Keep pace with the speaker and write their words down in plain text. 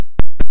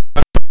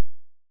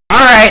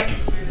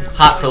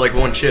hot for like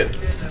one chip.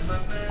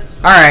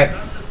 Alright,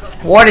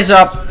 what is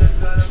up,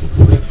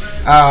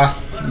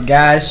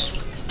 guys?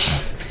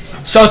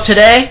 So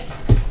today,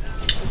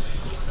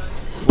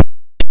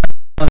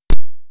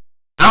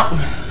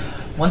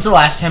 when's the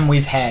last time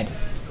we've had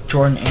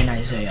Jordan and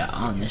Isaiah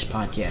on this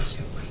podcast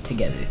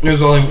together?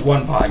 There's only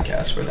one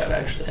podcast where that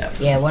actually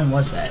happened. Yeah, when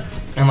was that?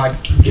 In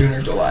like June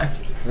or July.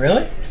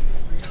 Really?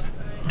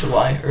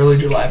 Early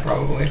July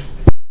probably.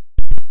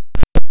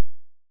 It's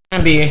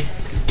gonna be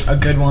a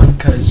good one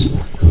because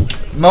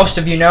most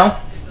of you know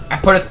I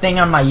put a thing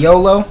on my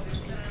YOLO.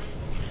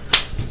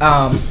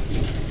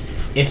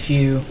 If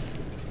you,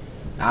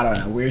 I don't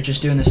know, we were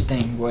just doing this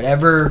thing.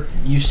 Whatever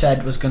you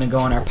said was gonna go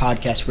on our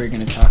podcast, we we're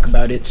gonna talk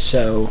about it.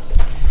 So,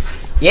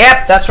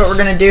 yep, that's what we're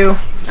gonna do.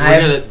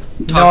 We're gonna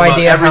talk about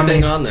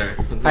everything on there.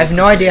 I have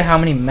no idea how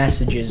many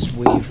messages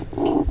we've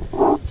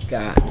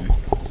gotten.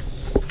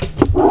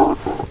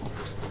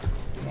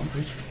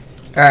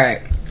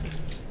 Alright.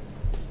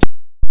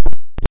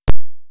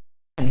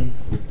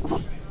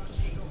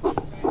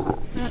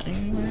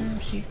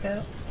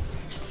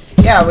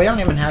 Yeah, we don't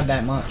even have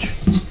that much.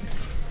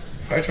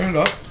 Can I turn it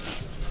up?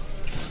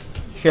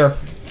 Sure.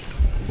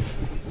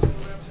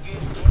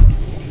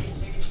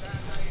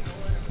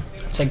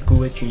 It's like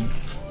glitchy.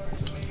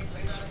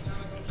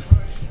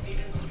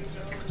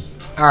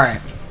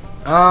 Alright.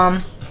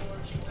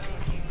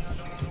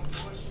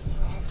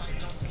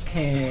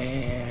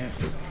 Okay.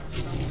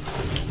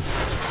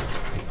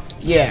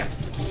 Yeah.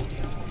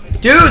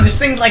 Dude, this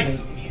thing's like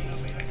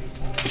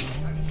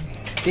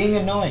being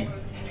annoying.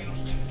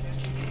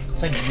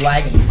 It's like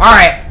lagging.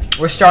 Alright,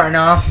 we're starting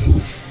off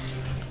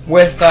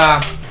with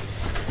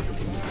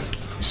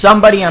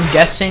somebody, I'm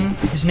guessing.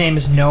 His name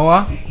is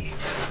Noah.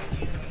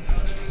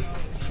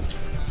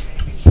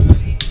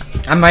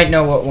 I might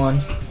know what one.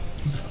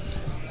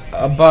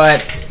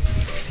 But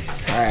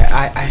alright,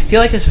 I feel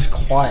like this is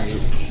quiet.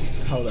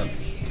 Hold up.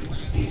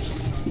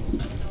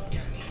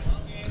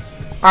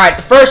 Alright,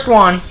 the first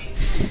one.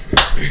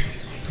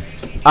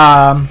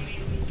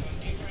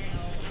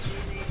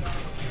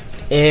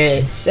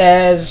 It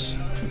says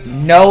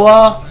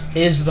Noah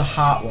is the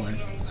hot one.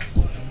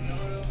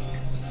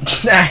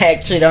 I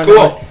actually don't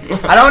know.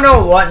 I don't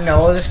know what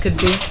Noah this could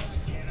be.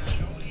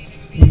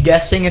 I'm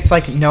guessing it's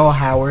like Noah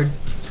Howard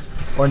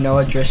or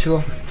Noah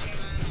Driscoll.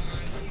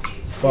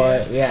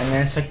 But yeah, and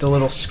then it's like the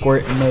little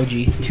squirt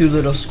emoji. 2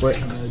 little squirt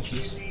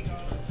emojis.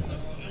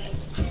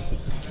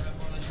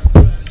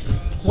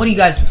 What do you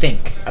guys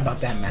think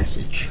about that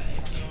message?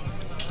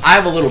 I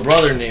have a little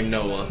brother named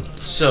Noah,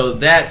 so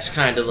that's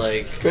kind of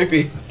like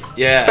Creepy.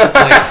 yeah.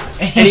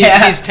 Like, and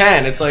Yeah. he's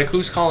 10. It's like,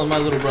 who's calling my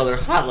little brother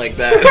hot like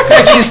that?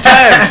 He's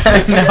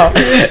 10. No.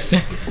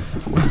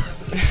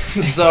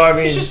 So I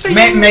mean,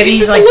 Maybe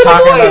he's like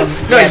talking about.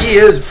 no, he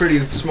is pretty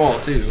small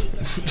too.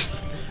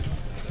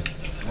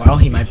 Well,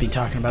 he might be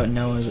talking about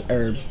Noah's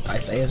or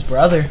Isaiah's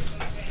brother.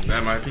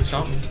 That might be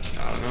something.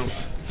 I don't know.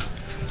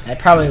 That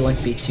probably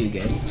wouldn't be too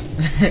good.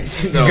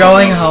 No.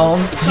 Going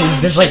home,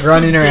 he's just like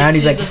running around.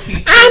 He's like,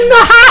 "I'm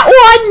the hot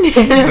one."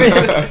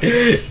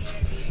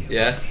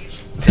 Yeah,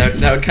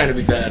 that would kind of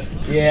be bad.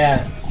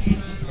 Yeah.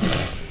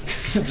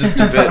 Just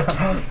a bit.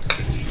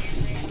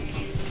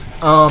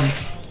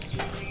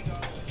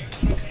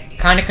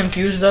 Kind of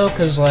confused though,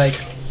 cause like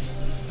it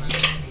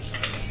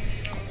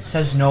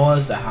says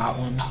Noah's the hot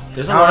one.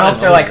 There's a I don't lot know of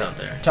if they're Noahs like out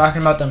there.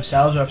 talking about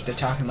themselves or if they're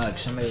talking about like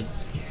somebody.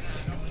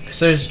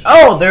 So there's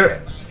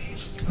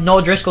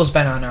Noah Driscoll's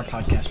been on our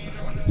podcast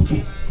before.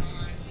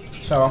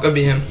 So Could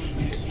be him.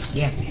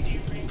 yeah.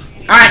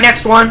 All right,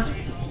 next one.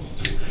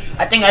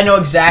 I think I know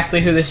exactly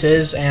who this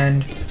is,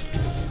 and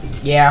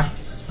yeah,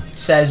 it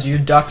says you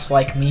ducks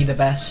like me the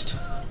best.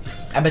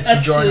 I bet you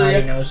That's Jordan Celia.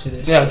 already knows who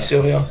this is. Yeah, it's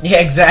Celia. Yeah,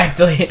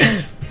 exactly.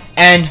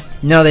 And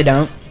no, they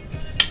don't.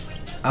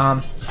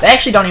 They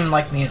actually don't even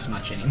like me as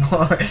much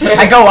anymore.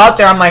 I go out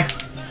there, I'm like,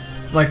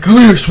 come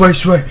here, Sway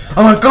Sway.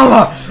 I'm like, come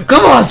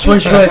on, Sway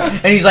Sway.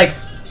 And he's like,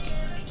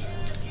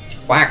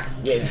 Whack.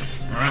 yeah.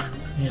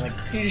 He's like,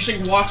 He just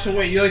like walks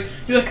away. You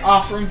like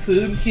offer him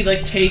food. He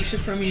like takes it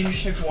from you and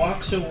just like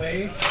walks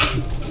away.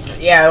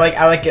 yeah, I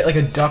like it like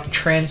a duck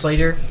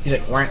translator. He's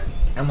like, what?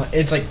 I'm like,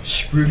 it's like,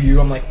 screw you.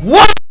 I'm like,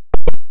 what?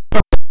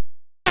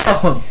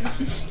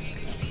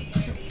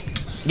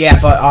 Yeah,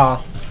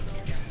 but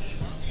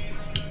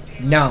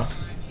no,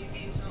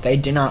 they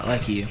do not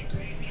like you.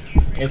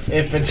 If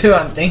it's who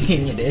I'm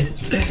thinking it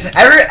is.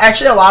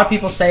 Actually, a lot of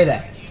people say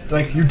that.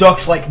 They're like, your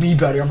ducks like me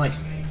better. I'm like,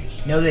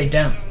 no, they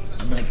don't.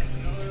 I'm like,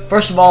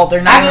 first of all,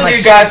 they're not even like.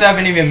 You guys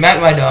haven't even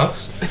met my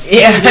ducks.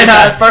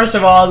 Yeah. First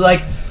of all,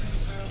 like,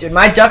 dude,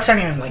 my ducks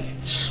aren't even like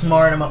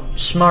smart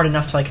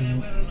enough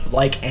to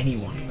like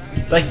anyone.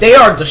 Like, they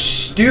are the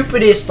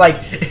stupidest. Like,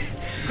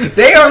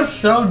 they are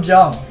so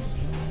dumb.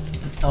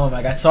 Oh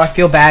my god! So I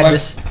feel bad. Like,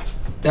 this.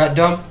 That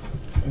dumb?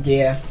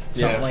 Yeah,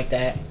 something Yeah. like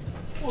that.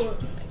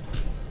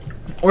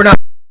 We're not.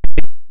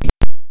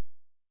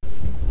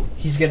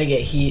 He's gonna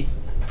get heat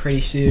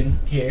pretty soon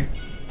here.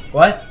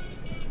 What?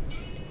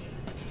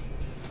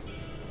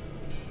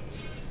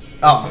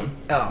 Oh.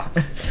 Oh.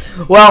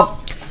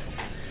 Well,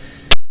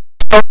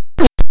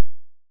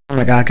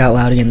 my god, it got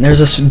loud again. There's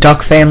this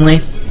duck family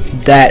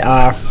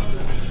that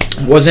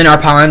was in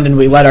our pond, and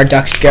we let our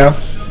ducks go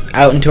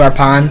out into our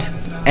pond,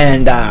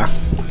 and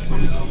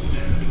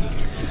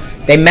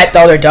they met the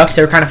other ducks.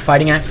 They were kind of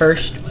fighting at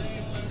first.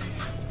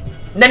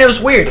 And then it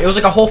was weird. It was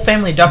like a whole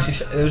family of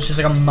ducks. It was just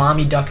like a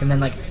mommy duck and then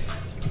like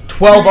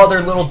 12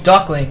 other little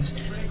ducklings.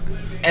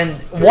 And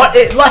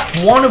it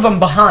left one of them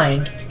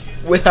behind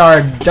with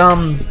our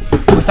dumb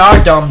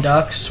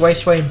ducks, Sway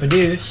Sway and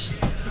Badoosh,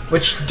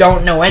 which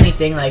don't know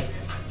anything. Like,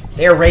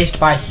 they're raised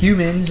by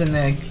humans and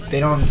they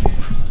don't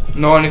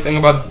Know anything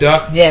about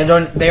duck? Yeah,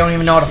 they don't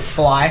even know how to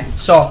fly.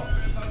 So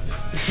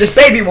this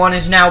baby one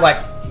is now like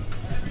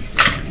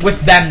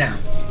with them now,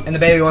 and the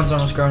baby one's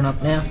almost grown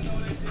up now.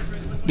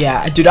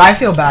 Yeah, dude, I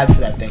feel bad for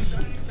that thing.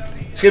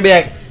 It's gonna be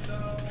like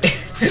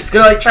it's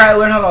gonna like try to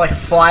learn how to like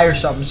fly or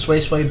something. Sway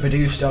Sway and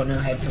Badoosh don't know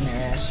head from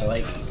their ass. So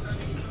like,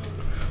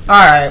 all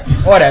right,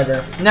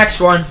 whatever. Next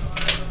one.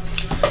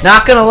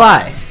 Not gonna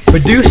lie,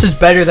 Badoosh is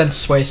better than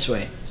Sway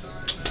Sway.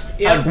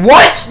 Yeah.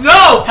 What?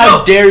 No!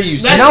 How dare you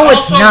say That's No,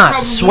 it's also not.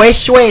 probably- Sway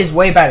Sway is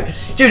way better,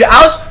 dude.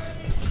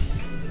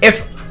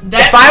 If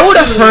I would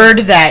have heard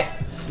that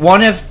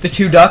one of the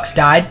two ducks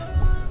died,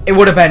 it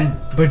would have been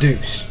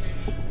Badoosh.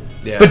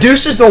 Yeah.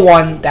 Badoosh is the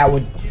one that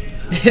would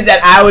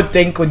that I would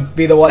think would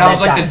be the one That that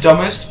was like dies. the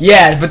dumbest.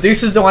 Yeah,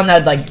 Badoosh is the one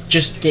that like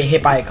just get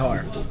hit by a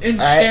car. And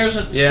Alright. stares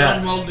at the Yeah.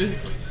 sun while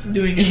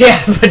doing it. Yeah,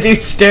 Badoosh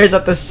stares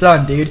at the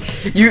sun, dude.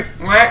 You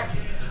Meh.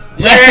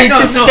 yeah, he no,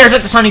 just no. stares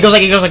at the sun. He goes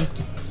like,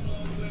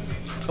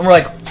 and we're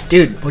like,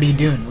 dude, what are you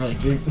doing? We're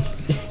like, dude.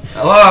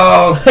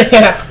 Hello.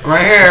 Yeah.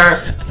 Right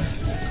here.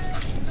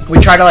 We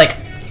try to like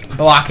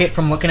block it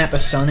from looking at the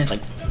sun. It's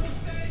like,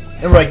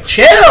 and we're like,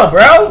 chill,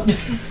 bro.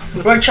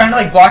 We're like trying to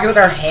like block it with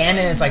our hand,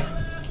 and it's like,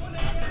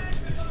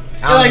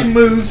 It like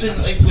moves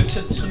and like looks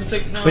at the sun. It's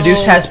like, no.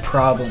 Badoosh has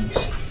problems.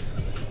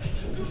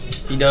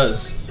 He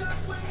does.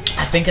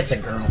 I think it's a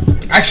girl.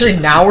 Actually,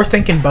 now we're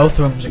thinking both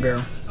of them's a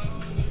girl.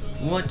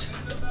 What?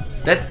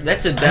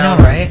 That's a I down.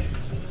 know, right?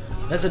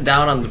 That's a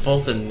down on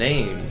both the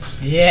names.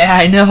 Yeah,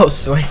 I know.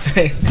 Sway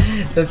Sway,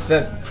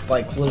 the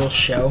like little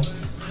show.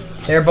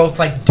 They're both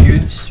like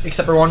dudes,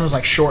 except for one was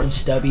like short and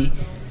stubby.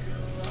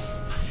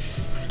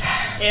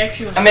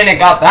 Actually, I mean, it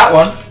got that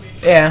one.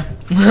 Yeah.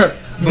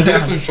 But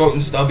this was short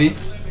and stubby.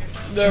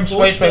 they're And both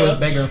Sway Sway was ducks.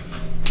 bigger.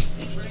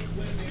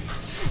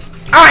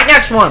 Alright,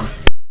 next one.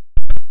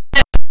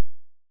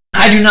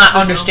 I do not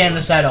understand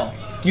this at all.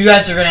 You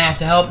guys are gonna have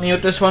to help me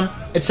with this one.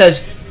 It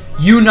says,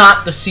 "You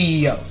not the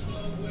CEO."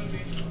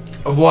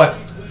 Of what?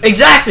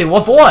 Exactly.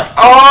 What?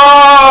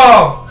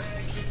 Oh!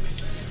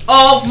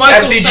 Oh,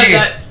 Michael SVG. said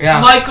that.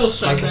 Yeah. Michael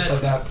said Michael that.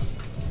 said that.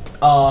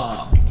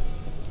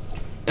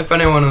 If If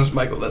anyone knows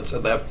Michael that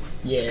said that.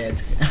 yeah,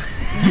 it's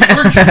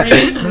We're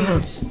trained.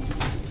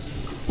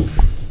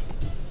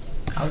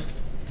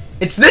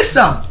 It's this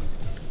song.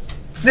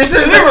 This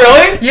is Is it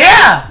really?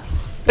 Yeah.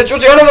 It's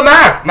Return of the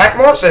Mac. Mac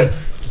Morrison.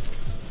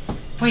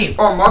 Wait.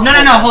 Oh, Mark No.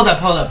 Hold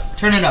up.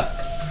 Turn it up.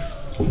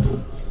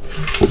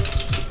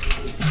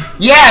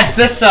 Yeah, it's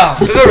this song.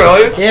 Is it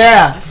really?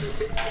 Yeah.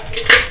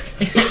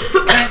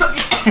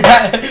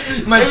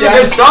 my It's a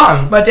good dad.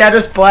 song. My dad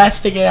was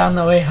blasting it on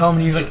the way home,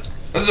 and he was like,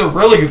 This is a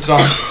really good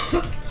song.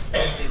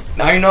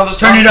 Now you know the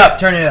song.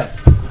 Turn it up.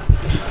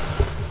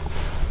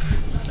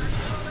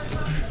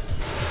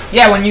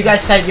 Yeah, when you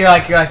guys said you're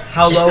like,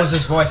 how low is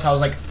his voice? I was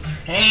like,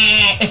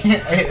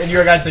 and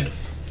your guys like,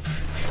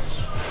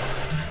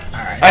 all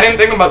right, I didn't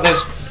think about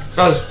this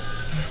because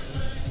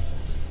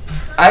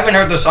I haven't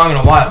heard this song in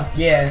a while.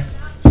 yeah,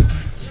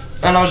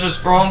 And I was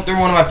just scrolling through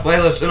one of my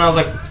playlists and I was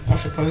like, I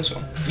should play this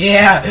one.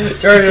 yeah,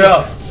 turn it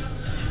up.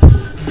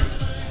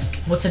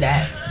 What's it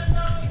at?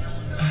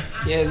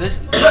 Yeah, this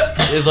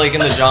is like in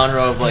the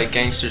genre of like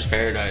Gangster's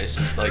Paradise.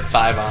 It's like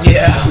 5 on.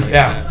 Yeah. Something like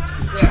Yeah.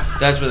 that. Yeah.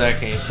 That's where that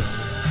came from.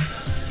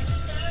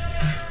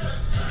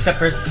 Except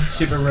for it's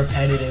super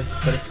repetitive,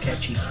 but it's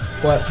catchy.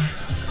 What?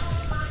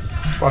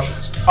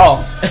 Questions.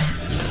 Oh.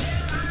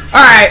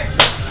 Alright.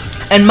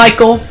 And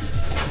Michael,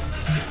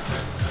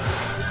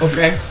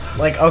 Okay.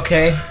 like,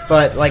 okay,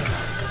 but, like,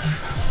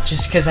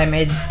 just because I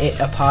made it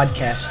a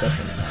podcast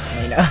doesn't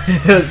mean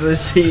it was the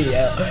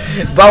CEO.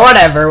 But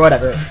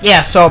whatever.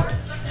 Yeah, so,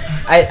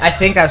 I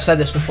think I've said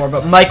this before,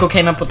 but Michael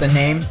came up with the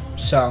name,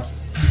 so,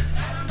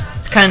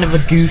 it's kind of a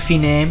goofy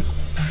name.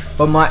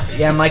 But,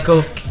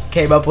 Michael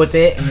came up with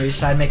it, and we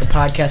decided to make a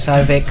podcast out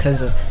of it,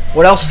 because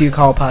what else do you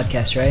call a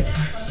podcast, right?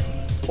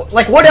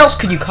 Like, what else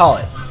could you call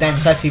it than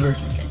Sexy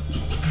Virgin Gang?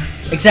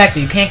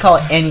 Exactly, you can't call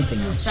it anything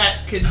else. Fat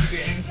Kids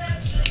Gang.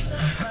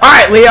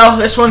 Alright, Leo,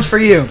 this one's for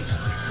you.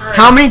 Alright.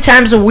 How many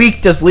times a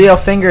week does Leo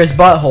finger his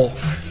butthole?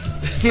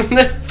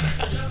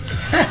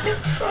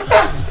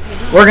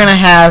 We're gonna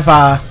have,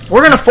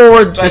 we're gonna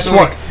forward Twice this a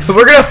one. week.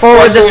 We're gonna forward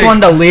Twice a this week.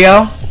 one to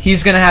Leo.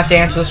 He's gonna have to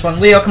answer this one.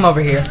 Leo, come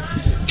over here.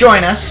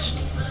 Join us.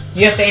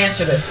 You have to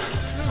answer this.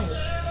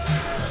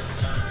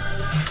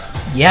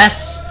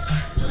 Yes.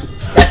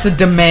 That's a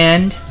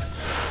demand.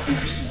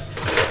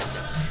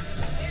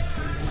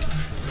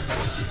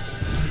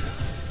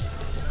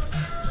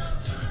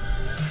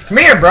 Come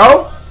here,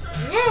 bro.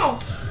 No.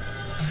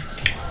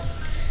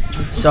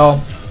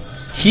 So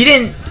he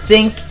didn't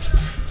think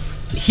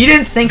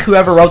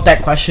whoever wrote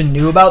that question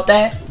knew about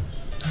that,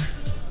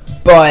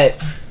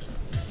 but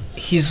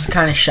he's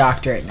kind of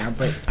shocked right now.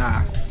 But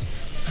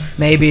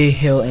maybe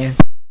he'll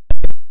answer.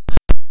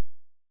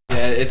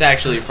 Yeah, it's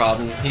actually a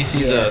problem. He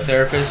sees a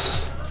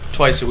therapist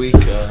twice a week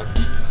to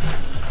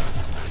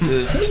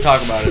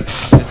talk about it.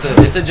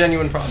 It's a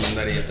genuine problem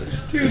that he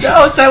has. Dude, that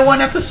was that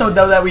one episode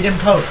though that we didn't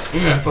post.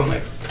 I'm gonna put my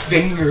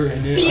finger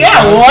in it.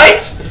 Yeah,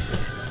 what?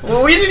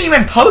 Well, we didn't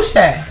even post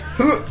that.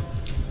 Who?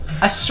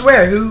 I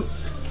swear, who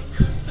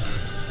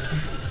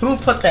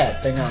put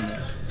that thing on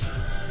there?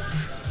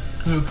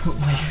 Who put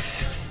my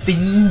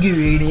finger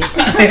in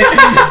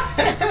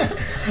it?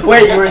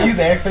 Wait, were you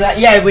there for that?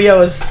 Yeah, Leo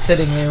was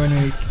sitting there when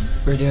we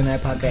were doing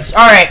that podcast.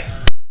 All right.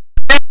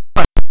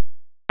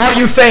 Are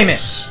you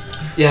famous?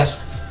 Yes.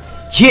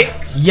 Yeah.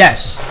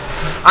 Yes.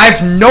 I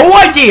have no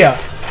idea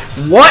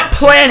what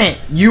planet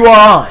you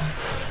are on.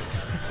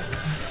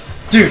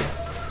 Dude.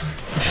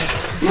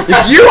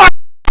 If you are...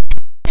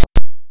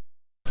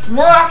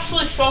 We're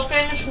actually so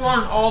famous, we're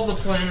on all the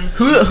planets.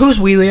 Who's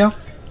we, Leo?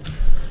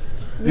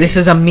 This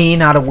is a me,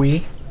 not a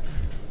we.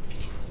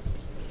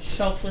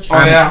 Selfish.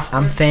 Oh, yeah.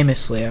 I'm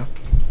famous, Leo.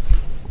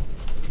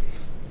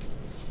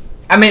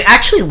 I mean,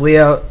 actually,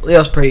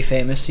 Leo's pretty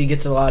famous. He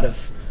gets a lot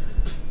of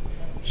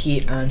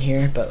heat on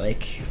here, but,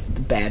 like, the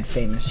bad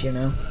famous, you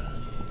know?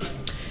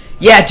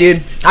 Yeah,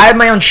 dude. I have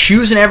my own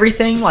shoes and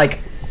everything. Like,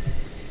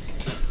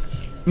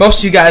 most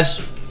of you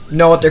guys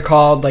know what they're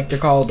called. Like, they're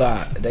called,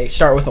 they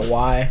start with a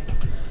Y.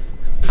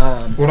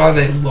 What are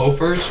they,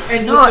 loafers?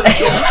 And No,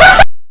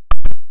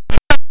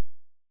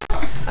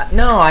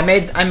 no, I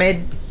made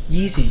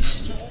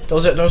Yeezys.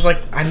 Those like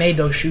I made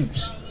those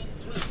shoes.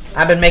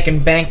 I've been making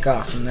bank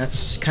off them.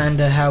 That's kind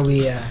of how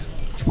we.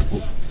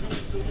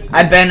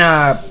 I've been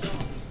a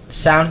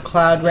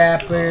SoundCloud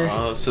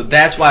rapper. So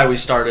that's why we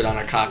started on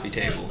a coffee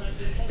table.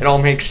 It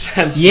all makes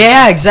sense.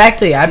 Yeah,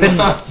 exactly. I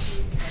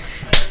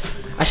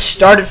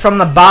started from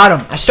the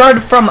bottom. I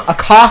started from a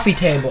coffee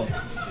table,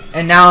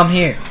 and now I'm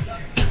here.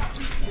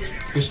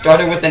 You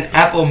started with an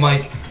Apple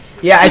mic.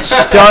 Yeah, I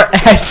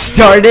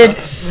started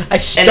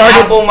An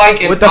Apple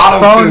mic and with the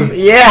auto-tune. phone.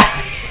 Yeah,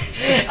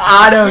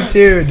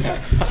 auto-tune.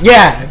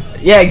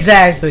 Yeah,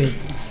 exactly.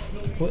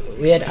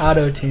 We had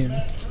auto-tune. All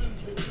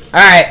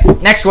right,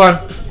 next one.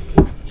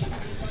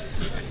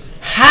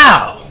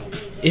 How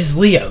is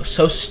Leo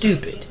so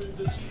stupid?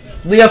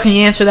 Leo, can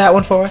you answer that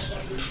one for us?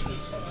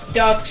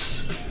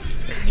 ducks.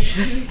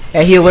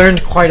 Yeah, he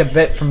learned quite a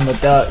bit from the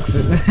ducks.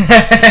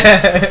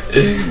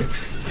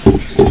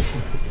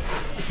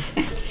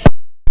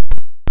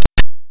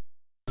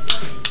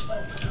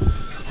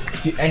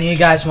 Any of you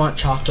guys want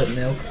chocolate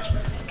milk?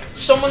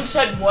 Someone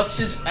said, what's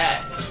his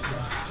at?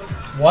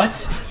 What?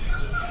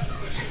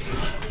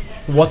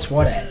 What's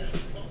what at?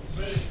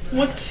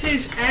 What's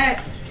his at?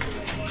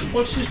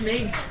 What's his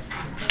name?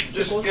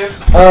 Just give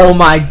Oh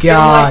my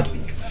god.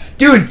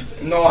 Dude,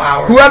 no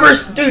hour. whoever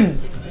said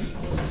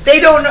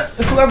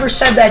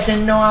that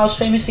didn't know I was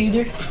famous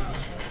either.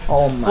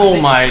 Oh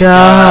my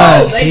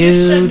god, Oh, they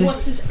just said, dude.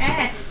 what's his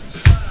at?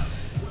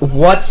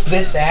 What's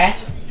this at?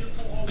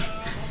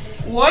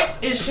 What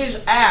is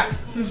his app?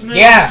 His name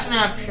Yeah. is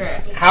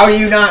Snapchat. How do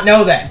you not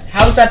know that?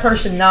 How does that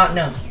person not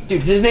know?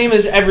 Dude, his name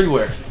is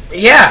everywhere.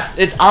 Yeah.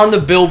 It's on the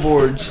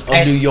billboards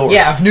of New York.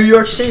 Yeah, of New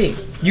York City.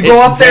 You go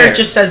It's up there, there. it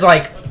just says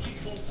like,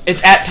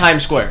 It's at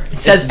Times Square. it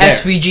says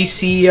SVG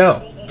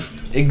CEO.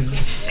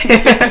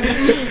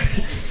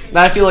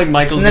 Now I feel like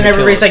Michael's And then gonna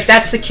everybody's kill like,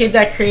 that's the kid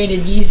that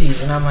created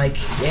Yeezys. And I'm like,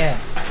 yeah.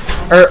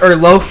 Or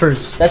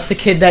loafers. That's the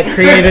kid that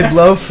created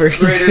loafers.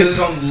 Created his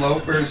own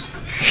loafers.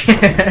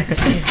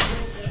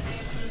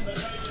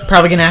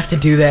 Probably gonna have to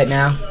do that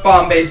now.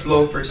 Bombay's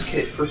loafers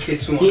kit for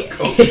kids who want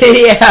coke.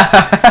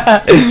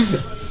 Yeah.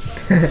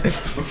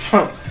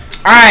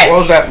 Alright. What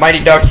was that?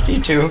 Mighty Ducks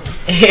D2.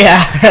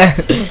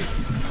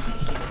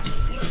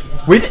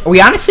 Yeah.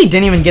 We honestly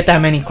didn't even get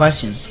that many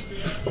questions.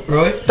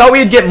 Really? Thought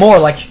we'd get more,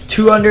 like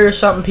 200 or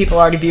something people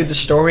already viewed the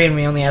story, and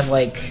we only have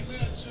like...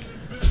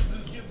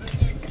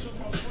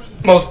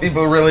 Most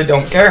people really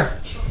don't care.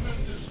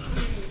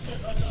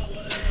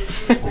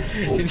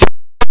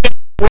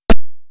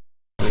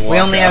 We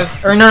only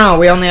have... Or no,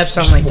 we only have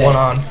something like One that.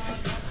 on.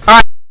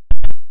 Alright.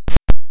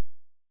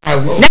 I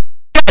will.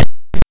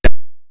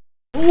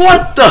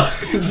 What the?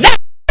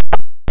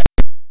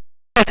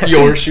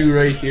 Your shoe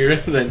right here,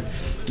 then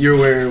you're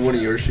wearing one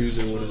of your shoes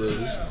and one of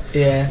those.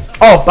 Yeah.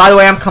 Oh, by the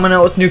way, I'm coming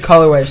out with new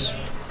colorways.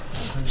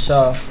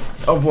 So...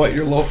 Of what,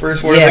 your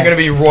loafers? What, Yeah. are they gonna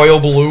be royal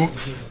blue?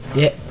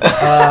 Yeah.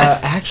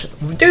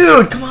 Actually...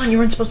 Dude, come on, you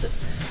weren't supposed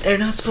to... They're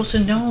not supposed to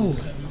know.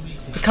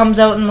 It comes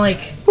out in like...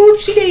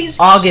 Oopsie daisies.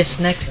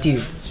 August next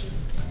year.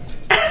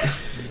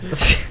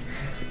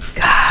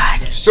 God.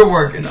 Still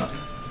working on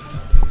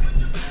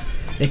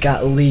It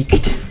got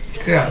leaked. it.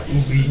 God,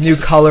 New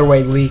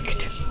colorway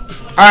leaked.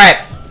 Alright.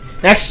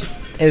 Next.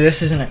 Hey,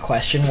 this isn't a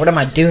question. What am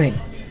I doing?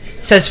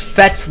 It says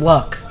Fet's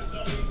Luck.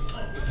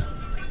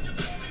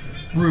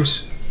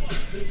 Bruce.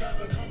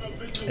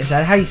 Is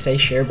that how you say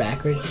share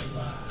backwards?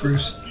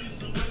 Bruce.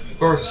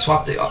 Or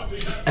swap the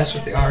S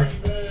with the R.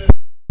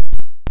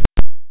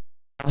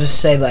 I'll just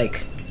say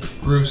like,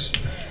 Bruce.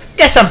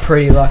 guess I'm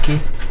pretty lucky.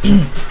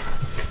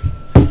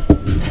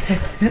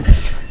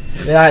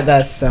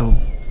 That's so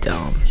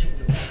dumb.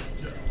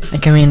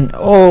 Like, I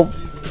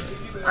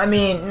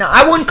mean, no,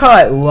 I wouldn't call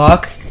it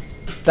luck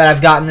that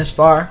I've gotten this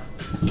far.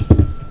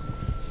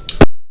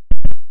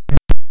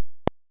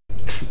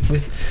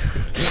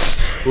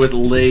 With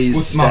Lay's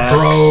With stacks. my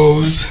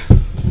bros.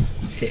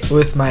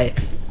 With my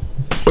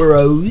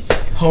bros.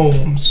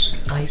 Home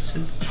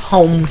slices.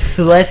 Home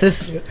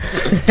slices.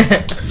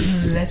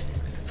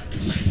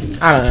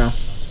 I don't know.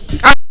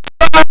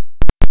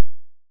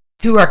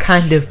 Two are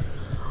kind of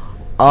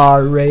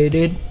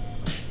R-rated,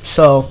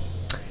 so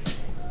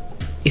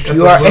if Got you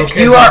those are little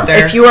kids out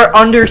there. if you are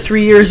under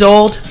 3 years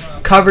old,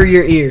 cover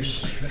your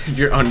ears. If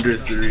you're under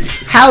 3.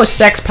 How is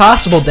sex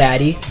possible,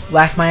 Daddy?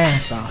 Laugh my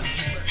ass off.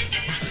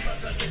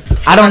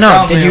 I don't know.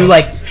 Turn Did down, you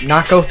Leo.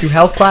 not go through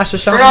health class or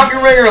Turn something? off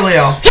your ringer,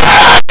 Leo.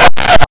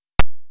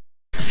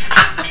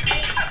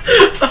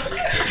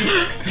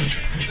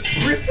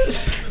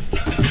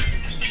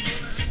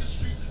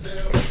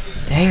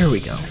 There we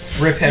go.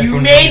 Rip headphones.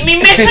 You made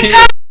me miss a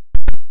cup.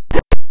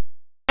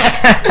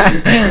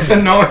 It's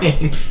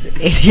annoying.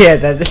 Yeah,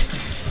 but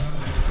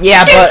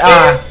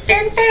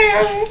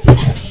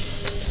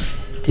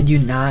did you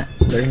not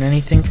learn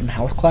anything from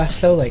health class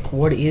though? Like,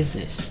 what is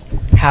this?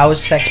 How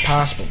is sex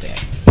possible, Dad?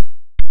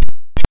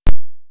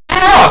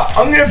 Off!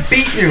 I'm gonna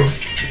beat you.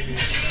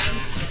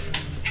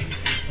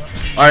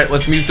 Alright,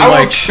 let's mute the I will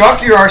mics.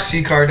 chuck your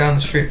RC car down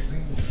the street.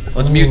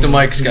 Let's mute the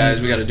mics, guys.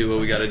 We gotta do what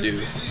we gotta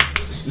do.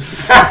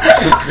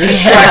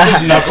 Cracks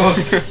his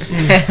knuckles.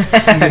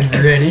 I'm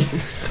ready.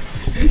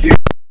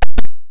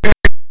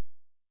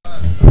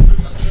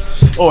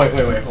 Oh,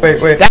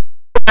 wait. Wait.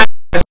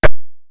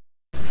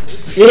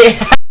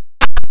 Yeah.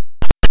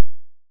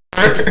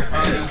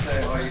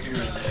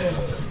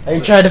 Are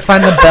you trying to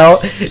find the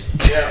belt?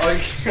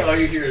 Yeah, all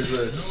you hear is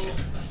this.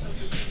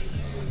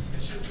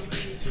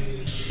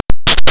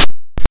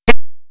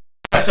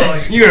 That's all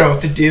you You know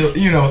what the deal.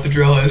 You know what the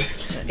drill is.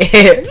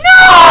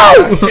 No!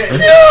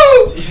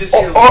 No! You just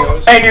hear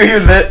Oh, and you hear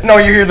this. No,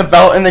 you hear the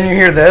belt, and then you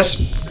hear this.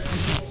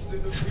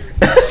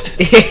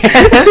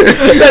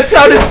 That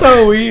sounded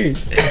so weird.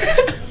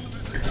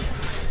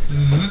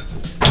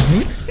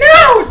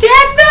 No,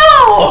 Dad,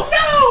 no!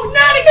 No,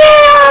 not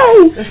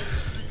again.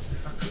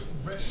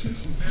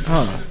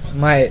 Oh,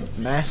 my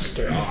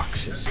master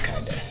ox is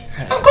kind of.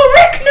 Uncle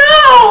Rick,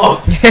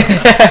 no!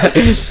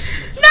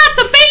 Not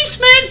the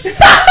basement.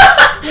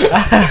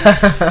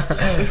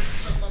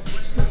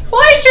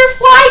 Why is your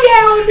fly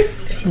down?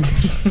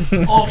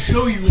 I'll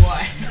show you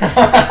why.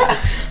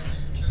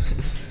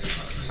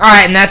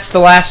 Alright, and that's the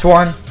last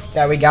one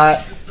that we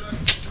got.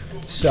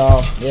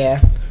 So,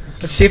 yeah.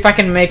 Let's see if I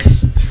can make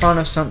fun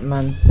of something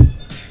on.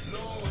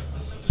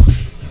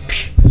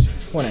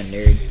 What a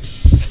nerd.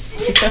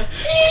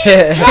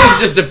 It's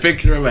just a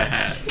picture of a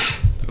hat.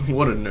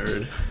 What a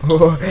nerd.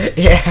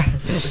 Yeah.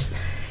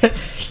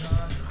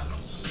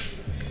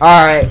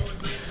 Alright.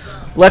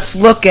 Let's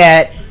look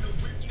at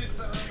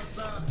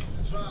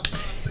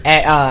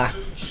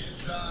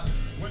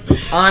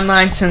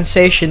online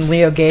sensation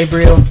Leo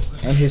Gabriel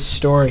and his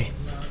story.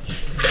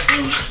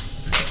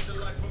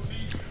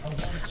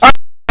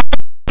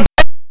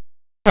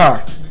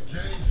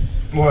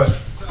 What?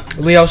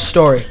 Leo's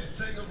story.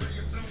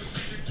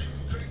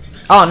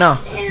 Oh no.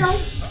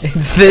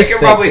 It's this You can thing.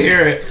 probably hear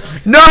it.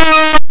 No!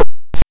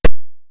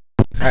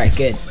 Alright,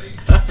 good.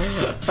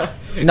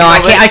 No,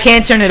 I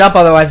can't turn it up,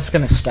 otherwise it's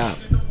gonna stop.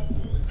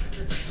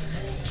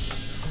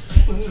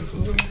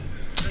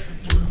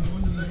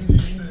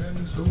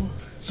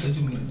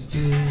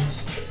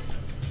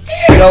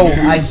 Yo,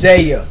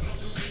 Isaiah,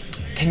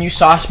 can you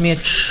sauce me a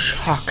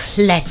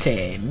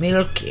chocolate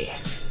milky?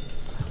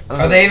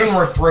 Are they even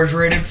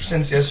refrigerated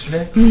since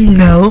yesterday?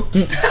 No.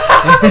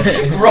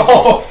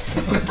 Gross.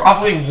 They're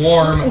probably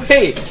warm.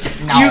 Wait,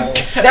 No.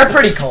 They're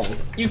pretty cold.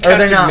 you Or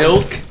they're kept not.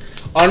 milk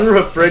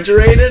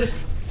unrefrigerated?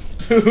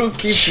 Who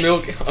keeps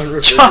milk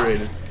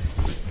unrefrigerated?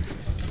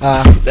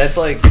 That's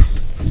like,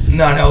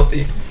 Not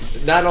healthy.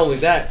 not only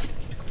that,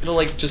 it'll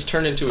like just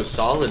turn into a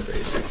solid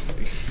basically.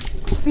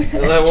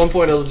 At one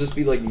point it'll just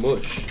be like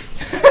mush.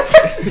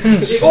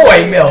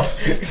 Soy milk.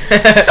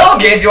 So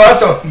kids, you want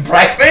some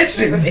breakfast?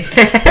 And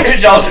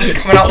y'all just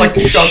coming out like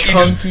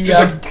chunky,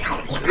 just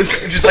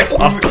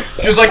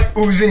like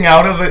oozing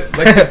out of it,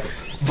 like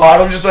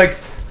bottom, just like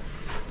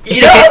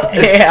eat up.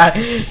 Yeah.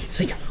 It's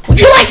like, would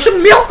you like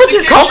some milk with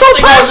your Cocoa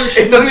It Puffs?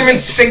 doesn't even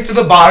sink to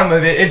the bottom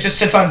of it. It just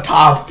sits on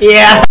top.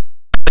 Yeah.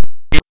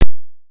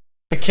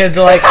 The kids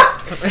are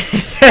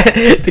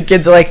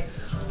like,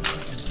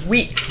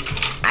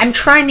 I'm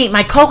trying to eat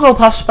my Cocoa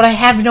Puffs, but I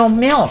have no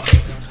milk.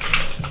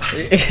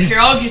 Here,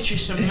 I'll get you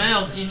some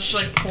milk. You just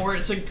like pour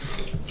it. It's like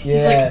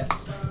Yeah.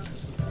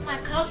 my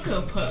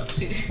Cocoa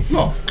Puffs.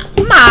 No.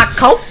 My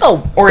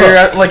Cocoa. Or you're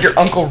at like your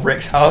Uncle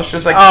Rick's house,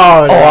 just like,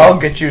 Oh, no. I'll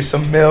get you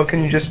some milk,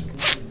 and you just.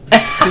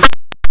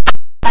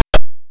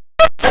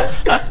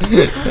 You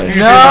just hear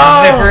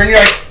the zipper, and you're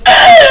like,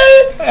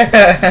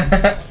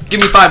 Give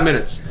me 5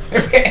 minutes.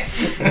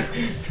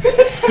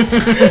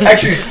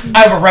 Actually, I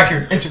have a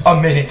record. It's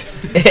a minute.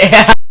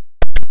 Yeah.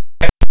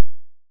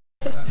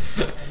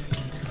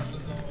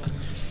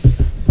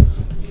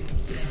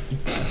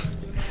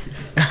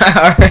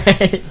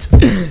 Alright.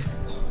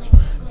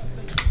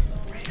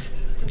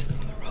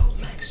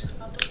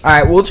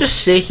 Alright, we'll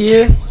just sit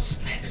here.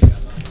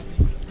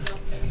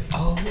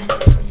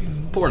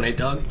 Poor Nate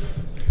Dogg.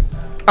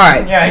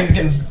 Alright. Yeah, he's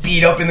getting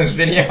beat up in this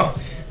video,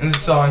 in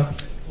this song.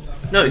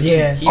 No,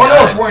 Yeah. He Oh no,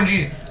 died. it's Warren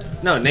G.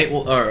 No, Nate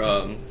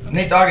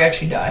Nate Dogg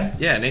actually died.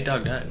 yeah, Nate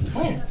Dogg died.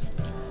 When?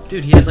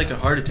 Dude, he had like a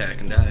heart attack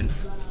and died.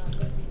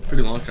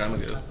 Pretty long time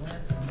ago.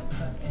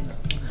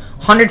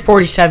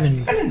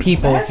 147 I didn't know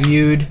people that.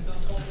 viewed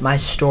my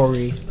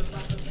story,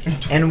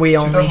 and we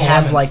only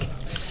have 2011. like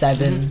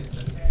 7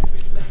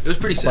 It was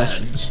pretty sad.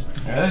 questions.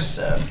 Yeah, that was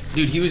sad.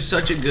 Dude, he was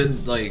such a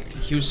good, like,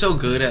 he was so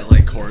good at,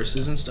 like,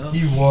 choruses and stuff.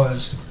 He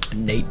was.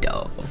 Nate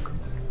Dogg.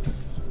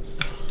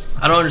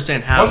 I don't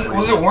understand how.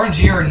 Was it Warren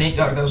G or Nate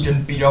Dogg that was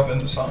getting beat up in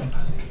the song?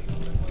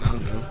 I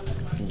don't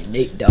know.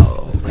 Nate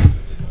Dogg.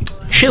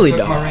 Chili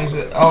Took my Dog. rings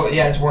with- Oh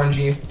yeah, it's Warren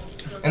G.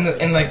 And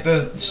like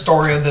the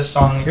story of this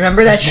song.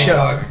 Remember that it's Nate show?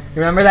 Dogg.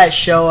 Remember that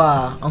show,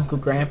 Uncle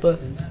Grandpa?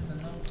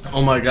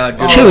 Oh my god,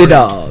 good Chili morning.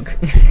 Dog.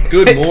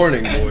 Good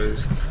morning,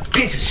 boys.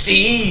 Pizza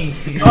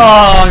Steve.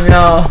 Oh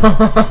no.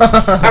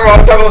 I remember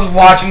one time I was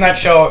watching that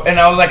show and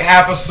I was like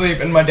half asleep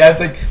and my dad's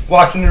like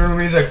walks in the room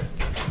and he's like,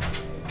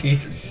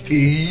 Pizza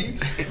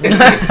Steve. And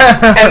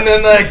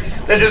then like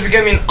that just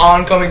became an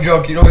oncoming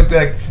joke. He'd always be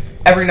like,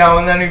 every now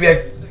and then he'd be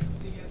like,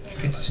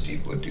 Pizza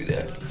Steve would do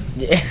that.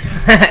 Yeah.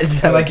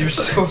 I'm like, you're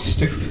so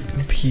stupid.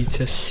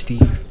 Pizza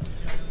Steve.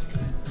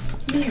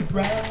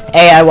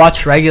 Hey, I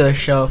watched Regular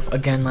Show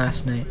again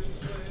last night.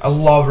 I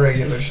love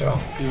Regular Show.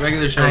 The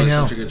regular show I is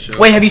know. such a good show.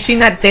 Wait, have you seen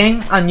that thing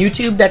on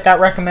YouTube that got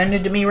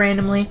recommended to me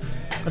randomly?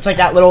 It's like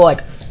that little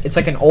it's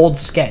like an old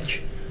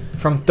sketch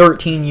from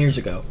 13 years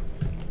ago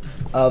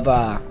of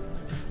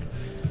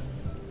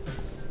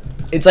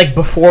it's like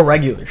before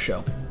Regular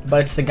Show,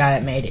 but it's the guy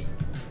that made it.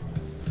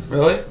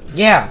 Really?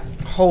 Yeah,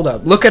 hold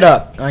up, look it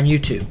up on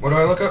YouTube. What do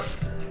I look up?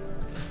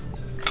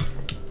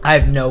 I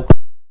have no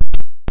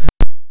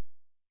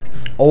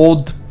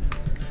old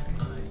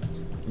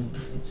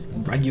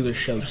Regular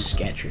Show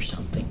sketch or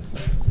something.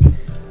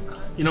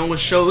 You know, with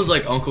shows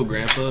like Uncle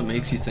Grandpa, it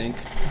makes you think,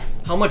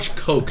 how much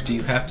coke do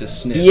you have to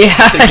sniff? Yeah,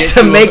 get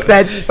to make a-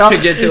 that song. To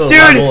get to a Dude,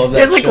 level of that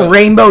there's like show.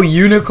 rainbow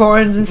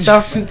unicorns and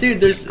stuff. Dude,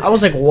 there's... I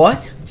was like,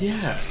 what?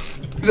 Yeah.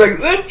 He's like,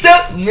 what's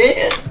up,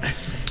 man?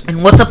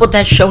 And what's up with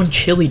that show and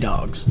chili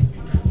dogs?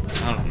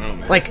 I don't know,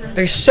 man. Like,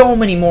 there's so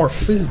many more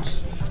foods.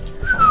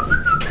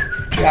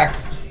 Jack.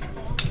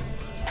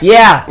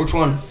 Yeah, Which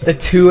one? the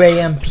 2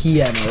 a.m.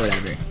 p.m. or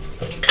whatever.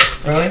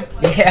 Really?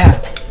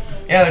 Yeah.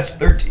 Yeah, that's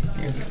 13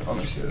 years ago. Let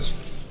me see this.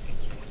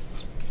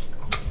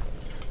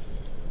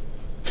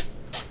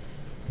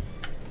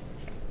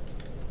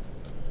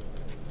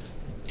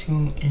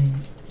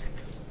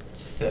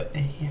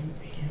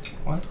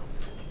 What?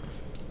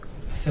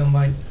 Film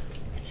by.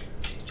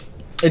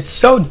 It's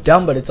so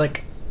dumb, but it's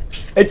like,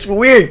 it's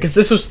weird because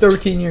this was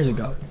 13 years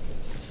ago.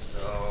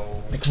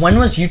 So Like, when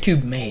was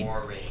YouTube made?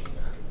 boring.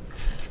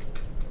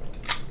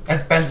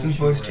 That's Benson's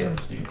voice too.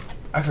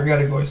 I forgot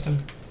he voiced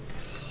him.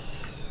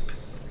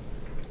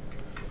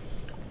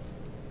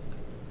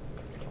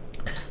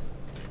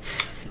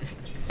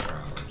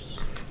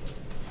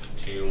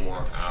 Two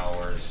more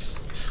hours.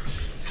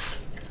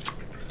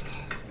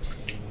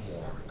 2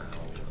 more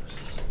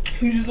hours.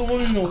 Who's the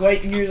one in the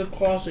white near the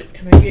closet?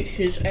 Can I get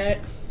his at?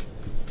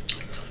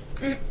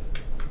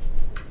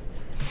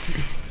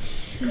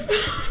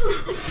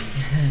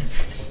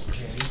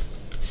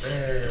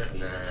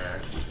 Nah,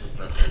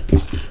 nothing.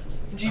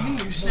 Do you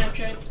even use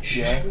Snapchat?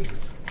 Yeah.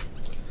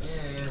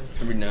 Yeah.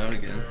 Every now and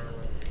again.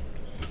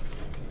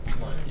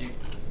 Come on, you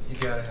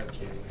gotta have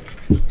candy.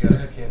 You gotta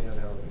have candy on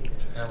Halloween.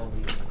 It's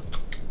Halloween.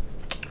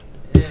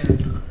 Yeah.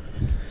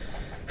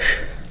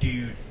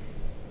 Dude,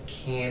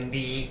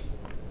 candy.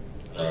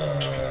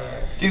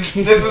 This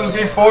is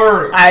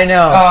before. I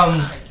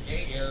know.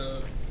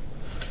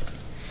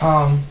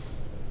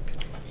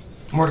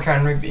 Mordecai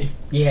and Rigby.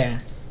 Yeah.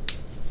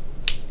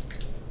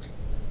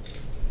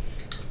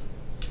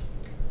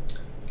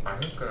 I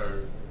think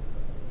there's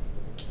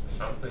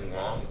something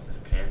wrong with this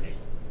candy.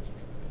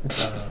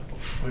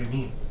 What do you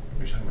mean?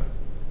 What are you talking about?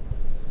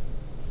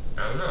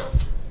 I don't know.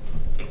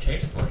 It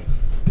tastes funny.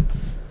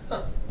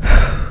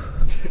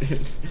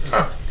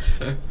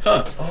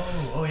 Huh.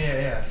 Oh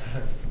yeah.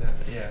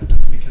 Yeah,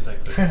 that's because I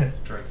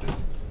couldn't drink it.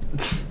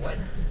 What?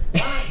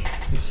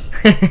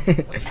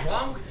 What's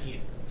wrong with you?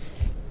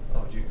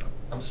 Oh, dude,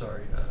 I'm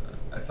sorry.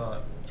 I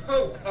thought.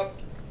 Oh,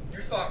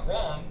 you thought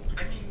wrong?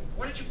 I mean,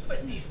 what did you put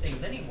in these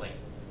things anyway?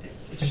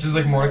 This is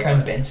like Mordecai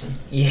and Benson.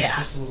 It's Yeah.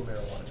 just a little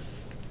marijuana.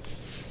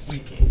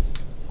 Weed candy.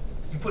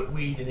 You put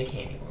weed in a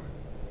candy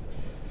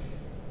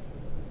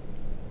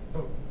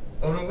bar.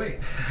 Oh no, wait.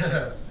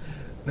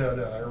 No,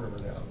 I remember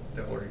now.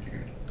 Don't worry,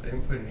 dude. I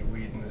didn't put any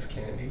weed in this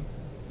candy.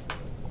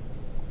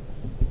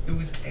 It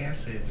was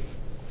acid.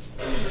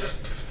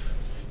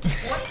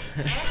 What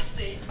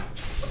acid?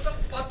 What the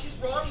fuck is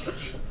wrong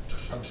with you?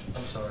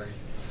 I'm sorry.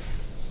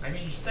 I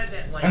mean, you said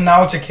that like. And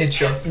now it's a kid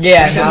show.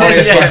 Yeah, now it's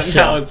a kid's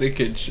now show. it's a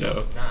kid's show.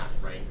 It's not,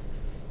 right?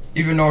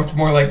 Even though it's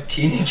more like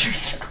teenager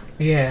show.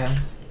 Yeah.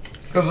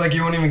 Because, like,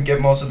 you won't even get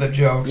most of the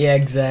jokes. Yeah,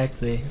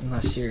 exactly.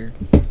 Unless you're.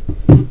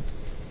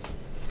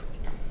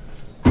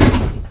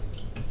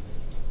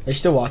 Are you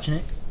still watching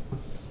it?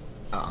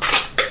 Oh.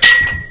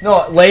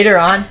 No, later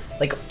on,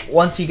 like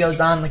once he goes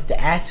on like the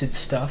acid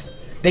stuff,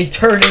 he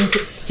turns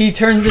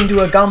into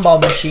a gumball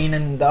machine,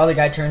 and the other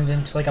guy turns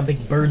into like a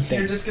big bird thing.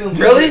 You're just gonna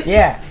Really?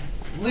 Yeah,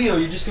 Leo,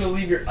 you're just gonna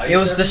leave your ice it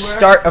was the everywhere?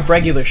 start of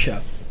regular show,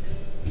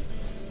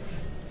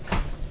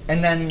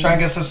 and then Try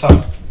and guess this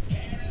up.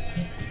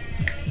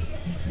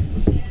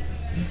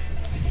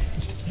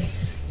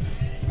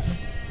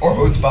 Or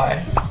who it's by.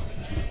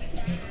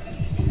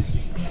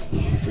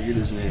 Forget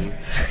his name.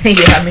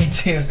 yeah, me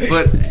too.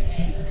 But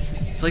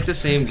it's like the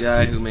same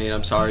guy who made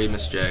I'm Sorry,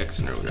 Miss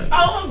Jackson or whatever.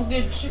 I'll have a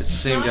good shit. It's the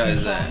same guy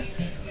as that.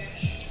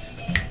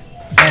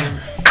 And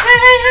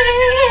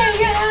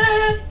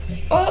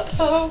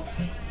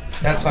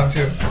that song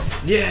too.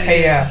 Yeah.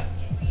 Hey, yeah.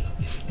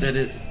 That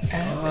it.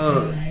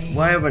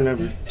 Why have I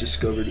never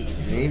discovered his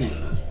name?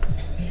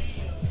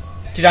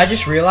 Dude, I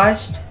just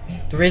realized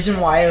the reason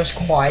why it was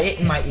quiet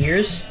in my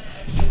ears.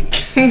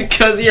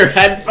 Because your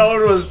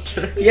headphone was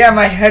turned. Yeah,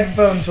 my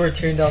headphones were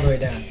turned all the way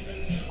down,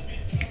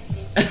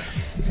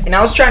 and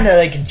I was trying to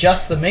like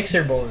adjust the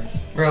mixer board.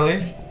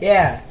 Really?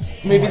 Yeah.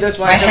 Maybe that's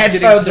why My I kept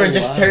getting headphones so were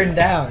just loud. turned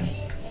down.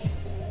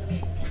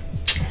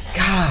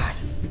 God.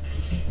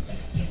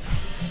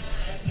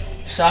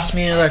 Sauce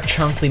me another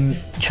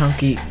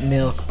chunky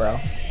milk, bro.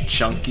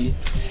 Chunky.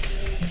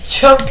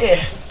 Chunky.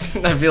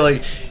 I feel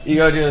like you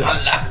go do it.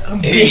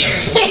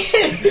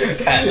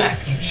 I like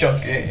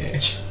chunky.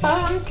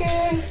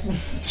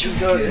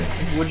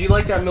 Would you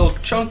like that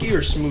milk chunky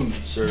or smooth,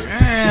 sir?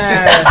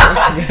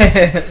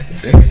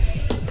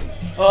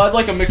 Oh, I'd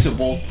like a mix of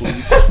both,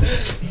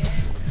 please.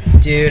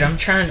 Dude, I'm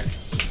trying to.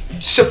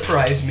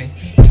 Surprise me.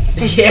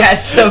 Yeah,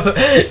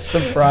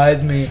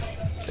 surprise me.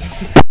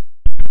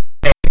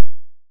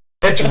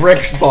 It's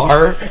Rick's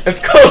Bar.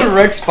 It's called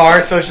Rick's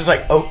Bar, so it's just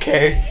like,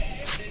 okay.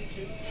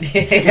 You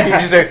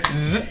just like,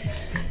 zzz.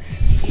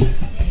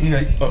 You're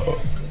like,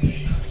 uh-oh.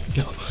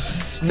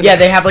 Yeah,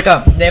 they have like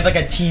a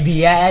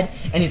TV ad,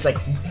 and it's like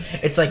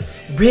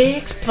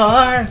Rick's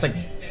Bar. It's like.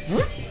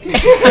 And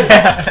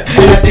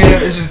at the end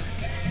of it, it's just,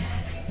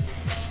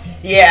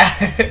 Yeah.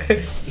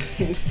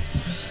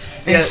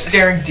 he's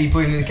staring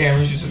deeply into the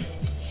camera. He's just like,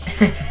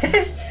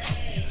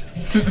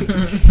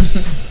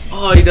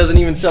 Oh, he doesn't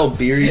even sell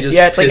beer. He just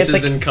Yeah, it's pisses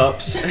like- in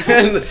cups.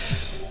 And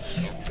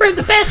For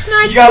the best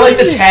night. you got like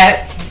the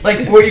tat,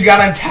 like what you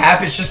got on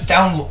tap. It's just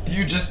down.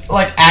 You just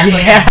like act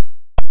like Yeah.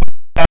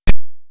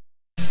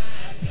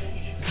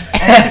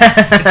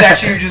 it's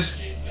actually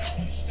just.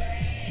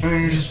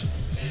 And you're just.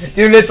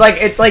 Dude, it's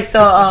like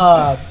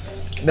the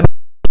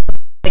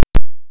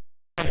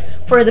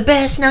for the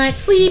best night's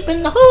sleep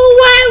in the whole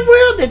wide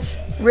world, it's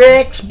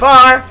Rick's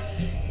Bar.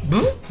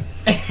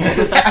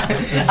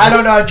 I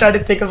don't know. I'm trying to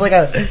think of like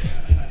a.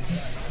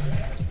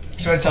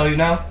 Should I tell you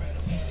now?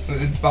 Who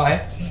it's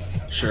by?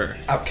 sure.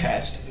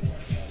 Outcast.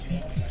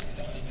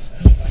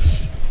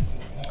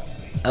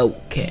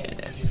 Okay.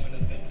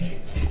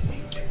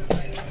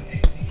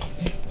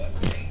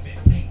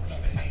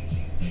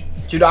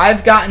 Dude,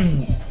 I've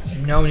gotten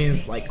no new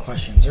like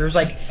questions. There's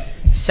like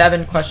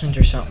 7 questions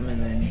or something,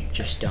 and then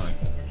just done.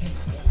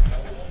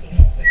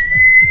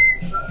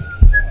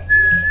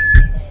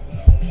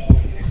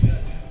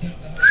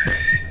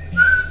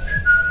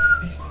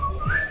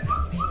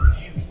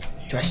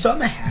 Do I still have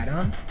my hat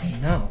on?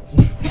 No.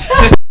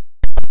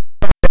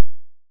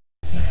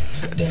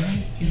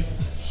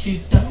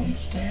 She don't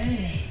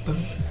stay, but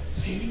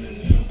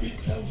you'll be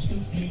close to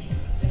me.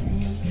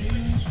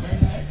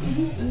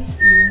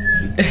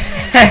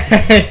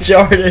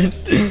 Jordan.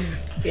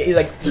 He's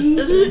like.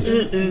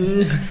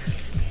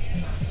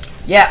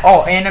 Yeah.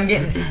 Oh, and I'm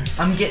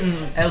getting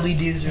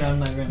LEDs around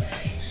my room.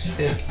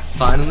 Sick.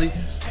 Finally.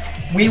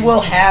 We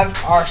will have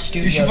our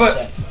studio You should put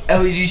set.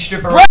 LED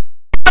strip around.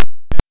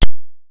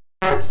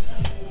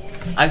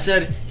 I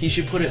said he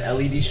should put an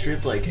LED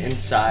strip like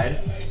inside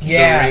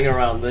Yeah. the ring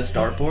around this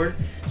dartboard,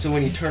 so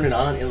when you turn it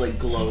on, it like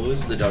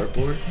glows the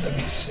dartboard. That'd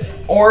be sick.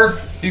 Or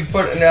you could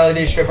put an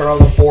LED strip around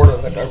the board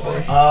of the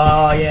dartboard.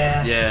 Oh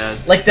yeah. Yeah.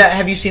 Like that.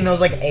 Have you seen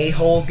those like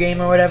A-hole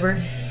game or whatever?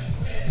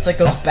 It's like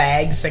those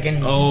bags like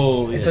in.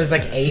 Oh. It says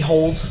like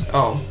A-holes.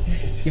 Oh.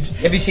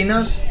 Have you seen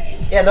those?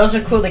 Yeah, those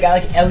are cool. They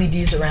got like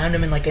LEDs around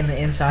them and like in the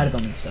inside of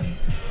them and stuff.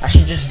 I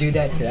should just do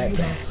that to that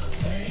guy.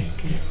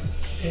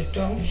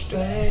 Don't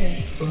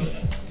stay.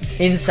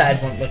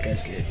 Inside won't look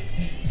as good.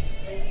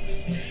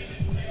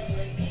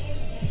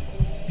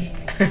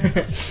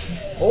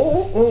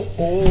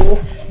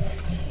 oh.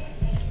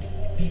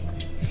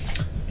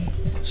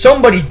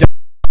 Somebody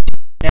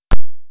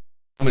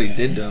Somebody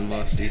did done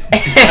Musty.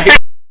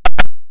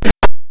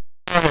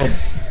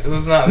 Who?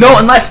 was not. No,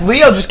 unless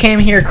Leo just came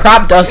here,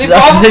 crop dusted He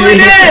us. probably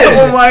did!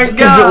 Oh my 'Cause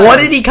god! what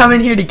did he come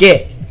in here to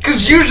get?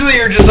 Because usually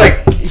you're just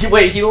like,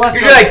 Wait, he left.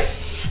 you're like,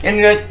 and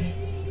you're like,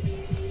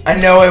 I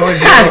know it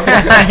was you.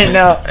 I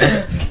know.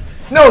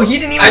 No, he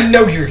didn't even. I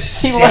know you're He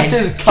sick. left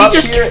his cup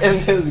just- here and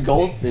his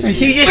goldfish.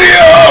 He just.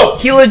 Leo!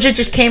 He legit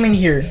just came in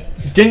here,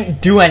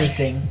 didn't do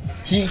anything.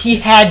 He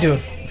had to have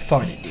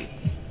farted, dude.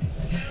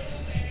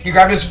 He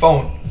grabbed his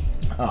phone.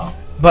 Oh,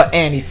 but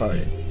and he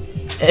farted,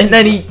 and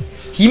then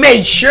he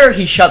made sure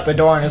he shut the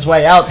door on his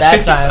way out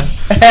that time.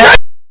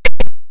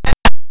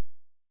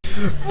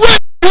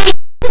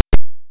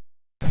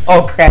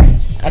 Oh crap!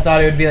 I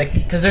thought it would be like,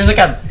 because there's like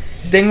a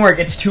thing where it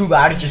gets too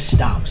loud, it just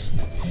stops.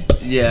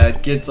 Yeah,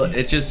 it gets.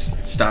 It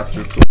just stops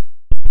recording.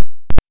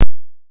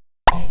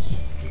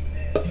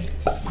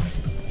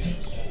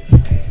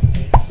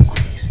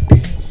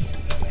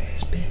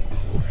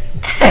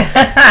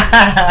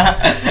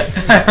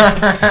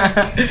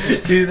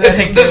 Dude, This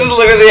is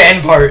literally the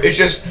end part. It's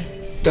just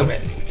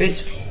dumbass,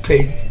 bitch,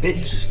 crazy,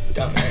 bitch,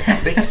 dumbass,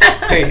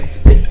 bitch, crazy,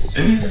 bitch,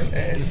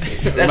 dumbass,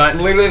 bitch. That's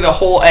literally the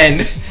whole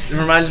end. It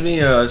reminds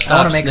me of I "Stop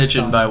wanna make a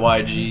Snitching" song. by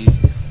YG.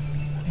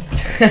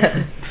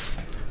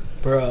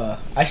 Bruh,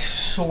 I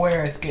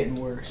swear it's getting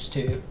worse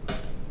too.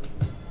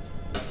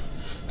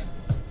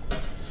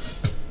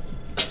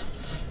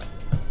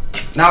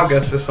 Now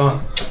guess this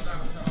song.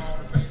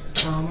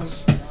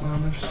 Mamas.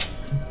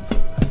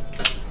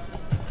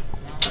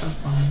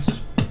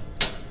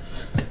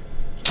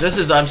 This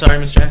is "I'm Sorry,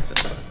 Miss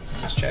Jackson."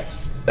 Let's check.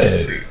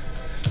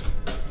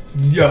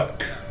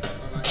 Yuck.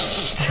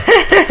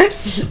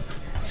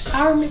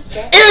 Sorry, Miss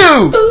Jackson.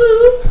 Ew!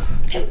 Ooh,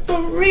 and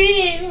for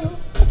real.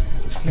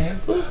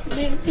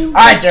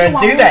 Alright, Jared,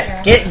 do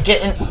that. Get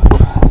in.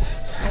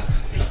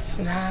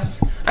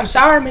 I'm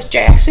sorry, Miss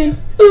Jackson.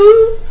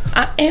 Ooh,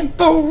 I am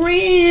for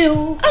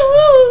real.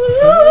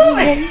 Ooh,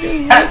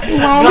 You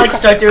like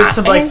start doing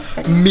some like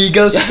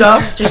Migos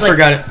stuff. Just I like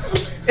forgot it.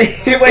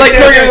 Wait, Like, dude,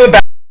 no, you're in the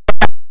back.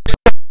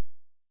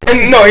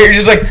 And no, you're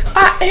just like,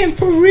 I am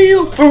for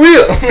real. for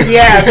real.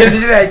 yeah, do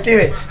that. Do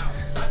it.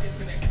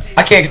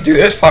 I can't do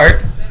this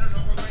part.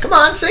 Come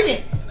on, sing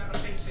it.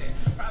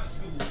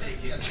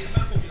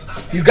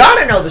 You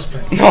gotta know this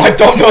part. No, I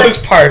don't know this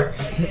part.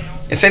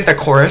 This ain't the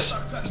chorus.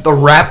 It's the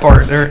rap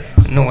part. There,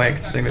 no way I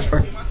can sing this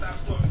part.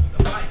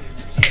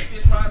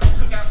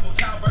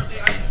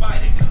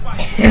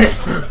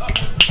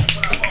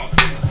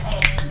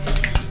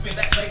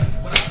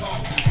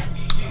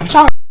 I'm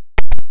sorry.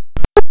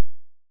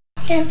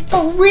 I am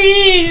for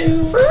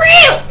real. For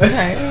real.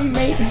 I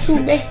made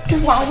you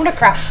wanna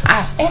cry.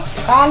 I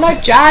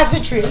apologize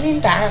a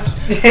trillion times.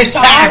 I'm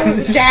sorry,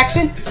 Miss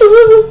Jackson.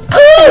 Ooh,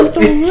 I'm for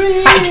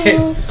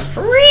real.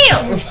 For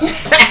real.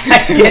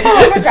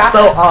 It's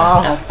so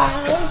off. I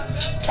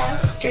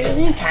apologize a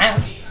trillion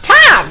times.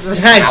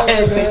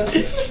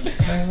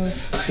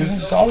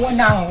 What's going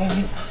on?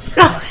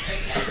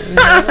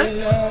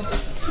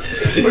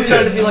 We're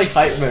trying to be like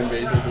hype men,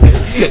 basically.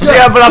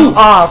 Yeah, but I'm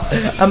off.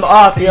 I'm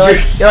off. You're like,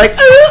 and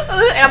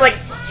I'm like,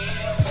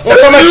 One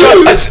time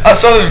I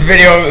saw this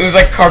video. It was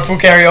like carpool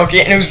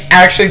karaoke, and it was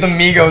actually the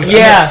Migos.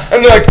 Yeah.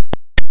 And they're like,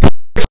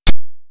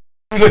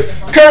 he's like,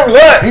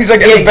 Caroline. He's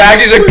like in the back.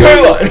 He's like,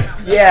 Caroline.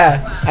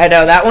 yeah, I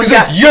know that one He's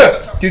got, like, yeah.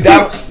 dude.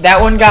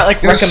 That one got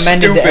like It was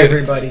recommended to stupid.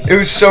 everybody. It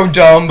was so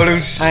dumb, but it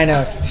was I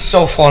know.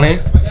 so funny.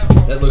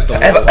 That looks a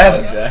Ever, lot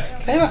ever. like Jack.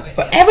 Forever,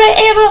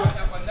 ever.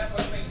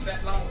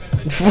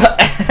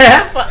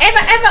 Forever.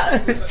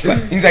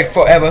 He's like,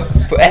 forever,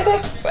 forever,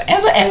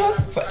 forever, ever,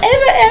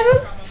 forever, ever.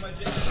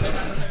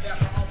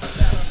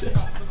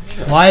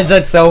 Why is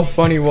that so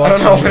funny? I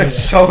Watching don't know, you but do it's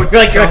that? so.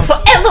 You're like dumb.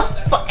 forever,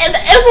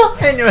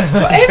 and you're like,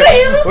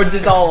 forever. We're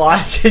just all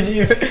watching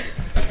you.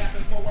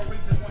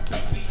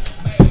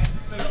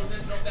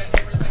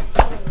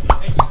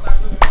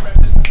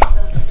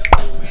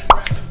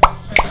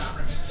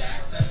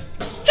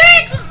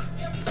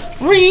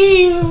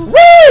 Real.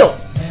 Real.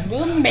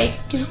 Will make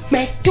you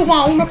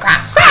wanna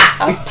cry.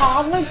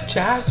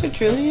 Apologize a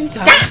trillion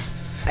times.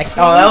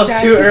 Oh, that was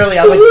too early.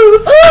 I was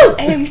Ooh,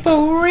 and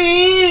for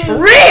real.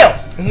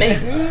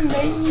 like,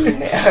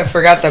 real. I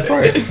forgot that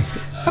part.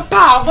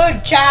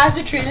 Apologize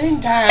a trillion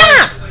times.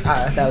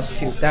 That was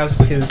two. That was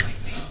two.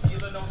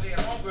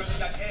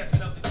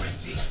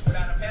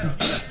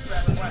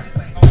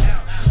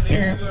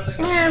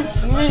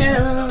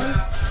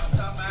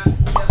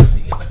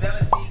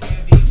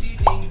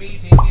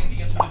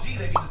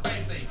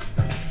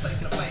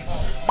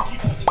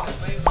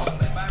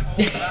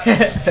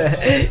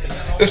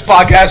 This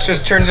podcast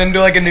just turns into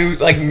like a new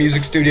like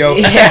music studio.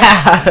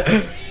 Yeah.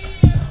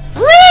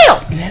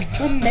 Real.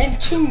 Never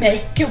meant to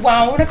make you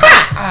wanna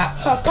cry.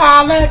 I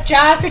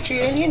apologize a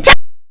trillion times.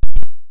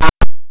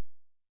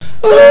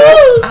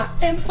 Ooh, I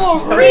am for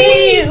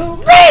real.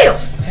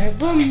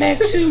 Never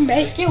meant to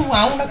make you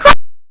wanna cry.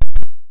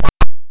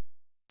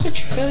 A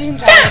trillion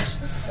times.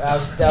 That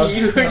was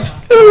You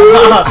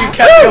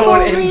kept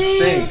going in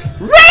sync.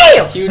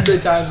 real. He would say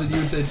times and you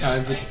would say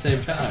times at the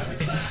same time.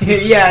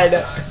 Yeah, I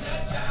know.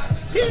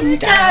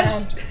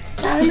 Times.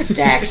 I'm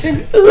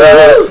Jackson. Ooh,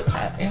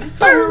 I am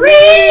for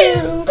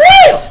real.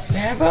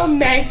 Never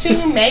meant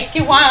to make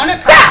you wanna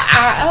cry.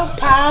 I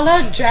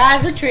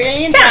apologize a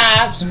trillion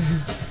times.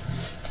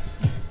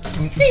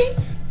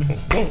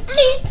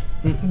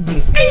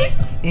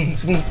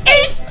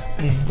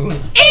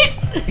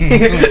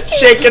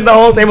 Shaking the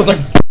whole table. It's like.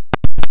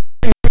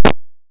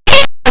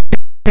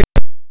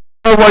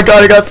 Oh my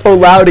god! It got so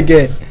loud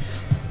again.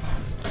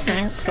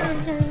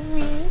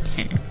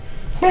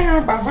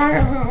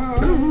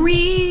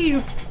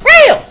 Real.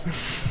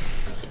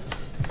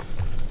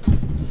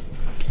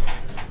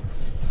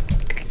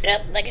 Cook it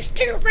up like a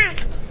stir fry.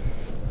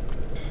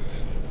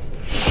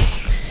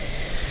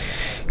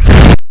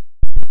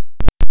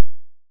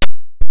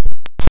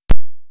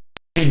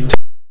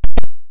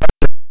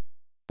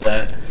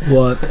 That.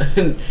 What?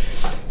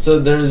 So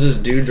there was this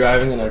dude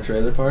driving in our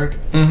trailer park,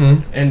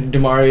 and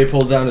Demario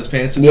pulls down his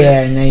pants a bit,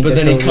 Yeah, and then he but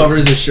does then he the-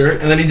 covers his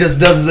shirt, and then he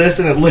just does this,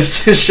 and it lifts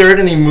his shirt,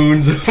 and he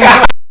moons him.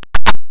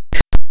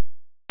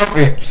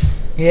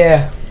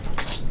 Yeah.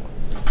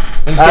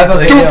 And I so have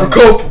a it's video. like,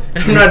 "Coke."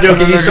 I'm not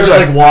joking. He They're starts just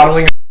like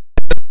waddling.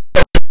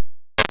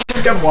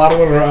 He kept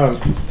waddling around.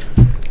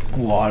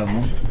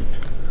 Watermelon.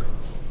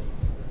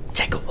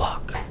 Take a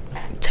walk.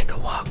 Take a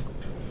walk.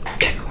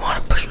 Take a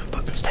walk. Push my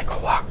buttons. Take a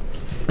walk.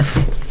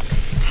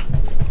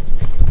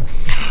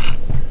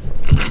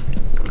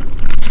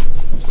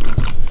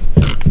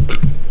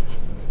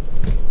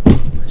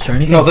 Is there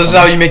anything? No, this is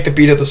how you make the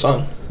beat of the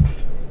song.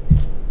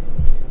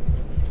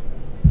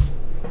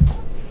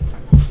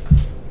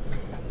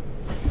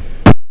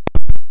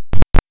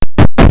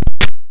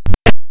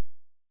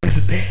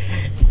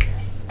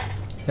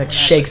 That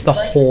shakes the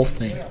whole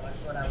thing.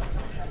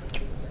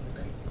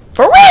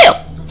 For real.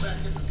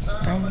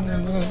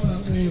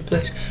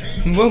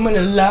 Woman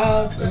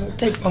alive,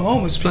 take my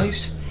mama's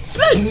place.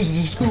 In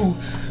school.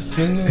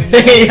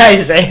 Yeah,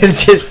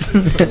 it's just.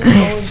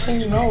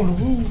 all the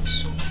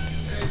rules.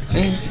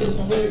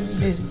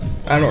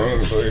 I don't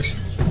remember the lyrics.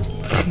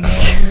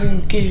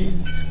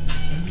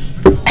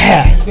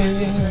 Yeah.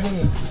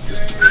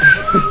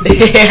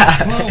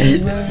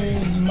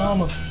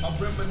 Mama.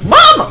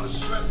 Mama!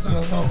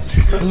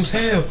 Who's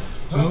hell?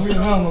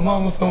 My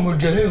mama from a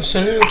jail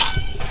cell.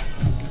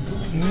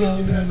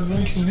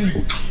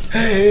 Eventually,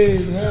 hey,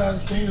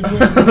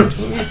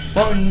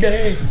 one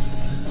day,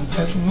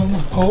 I'm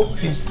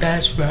hoping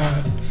that's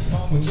right.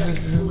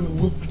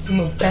 From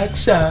my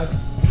backside.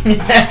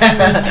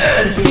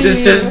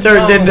 This just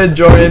turned into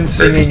Jordan's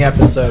singing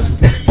episode.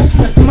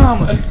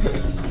 Mama.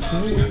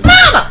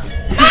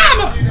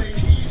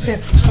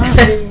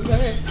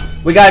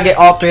 We gotta get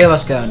all three of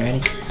us going.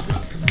 Ready?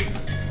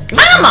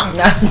 Mama!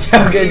 No, I'm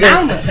joking.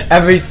 Just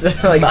every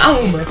like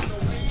Mama.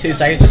 2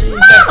 seconds. Just,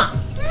 Mama!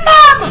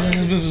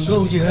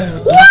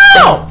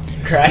 Wow!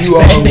 Crash You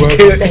are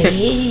Bandicoot.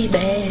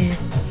 Baby.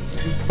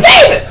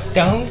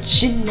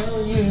 Don't you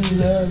know you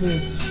love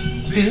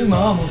us, dear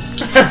mama?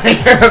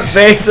 Your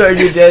face when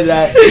you did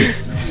that.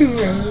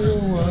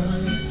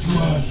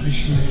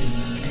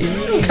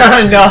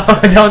 No,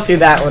 don't do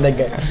that one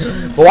again.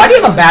 But why do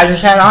you have a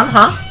Badgers hat on,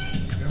 huh?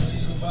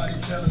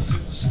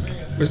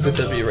 Where's the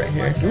W right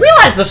here? You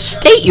realize the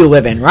state you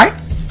live in, right?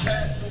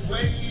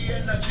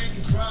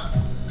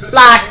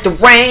 Like the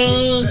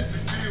rain.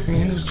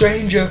 And a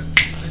stranger.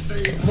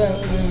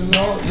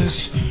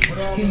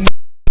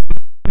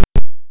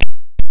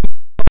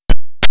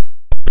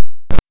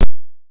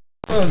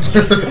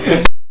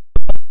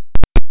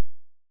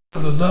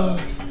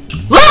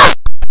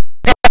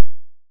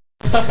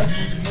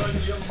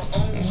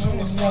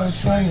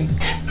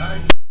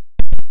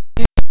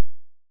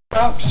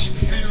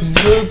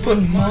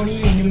 Put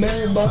money in your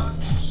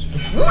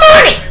mailbox.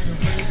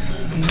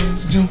 Money!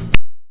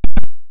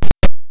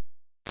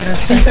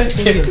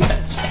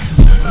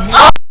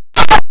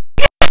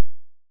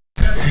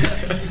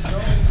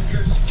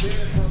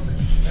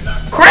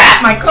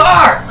 Crap, my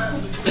car!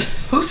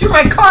 Who threw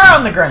my car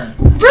on the ground?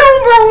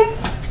 Vroom vroom!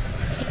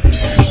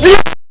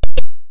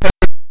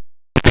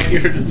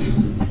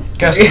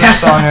 Guess this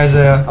song is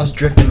I was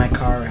drifting my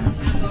car around.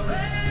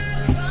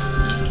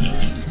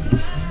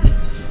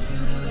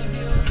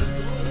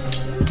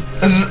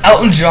 This is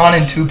Elton John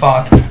and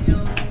Tupac.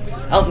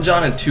 Elton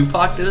John and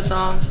Tupac did a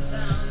song.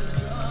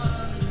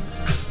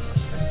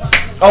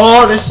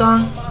 Oh, this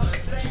song?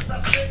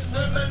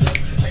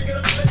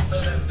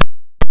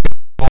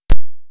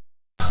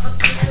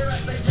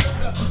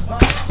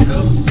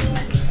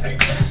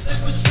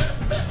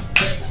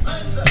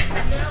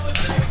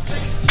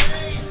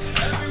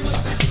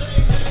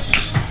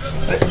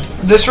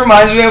 This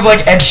reminds me of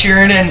like Ed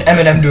Sheeran and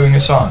Eminem doing a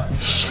song.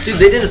 Dude,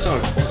 they did a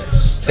song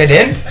twice. They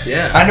did?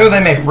 Yeah. I know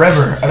they made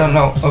River. I don't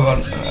know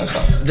about that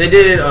song. They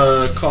did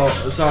a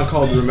song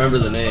called Remember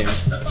the Name.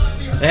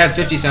 They had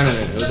 50 Cent in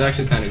it. It was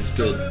actually kind of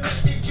good.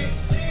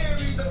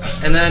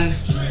 And then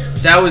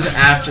that was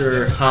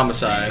after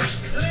Homicide.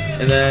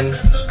 And then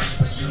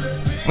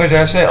Wait, did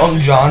I say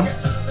Elton John?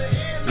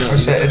 no, Or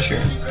say Ed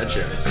Sheeran? Ed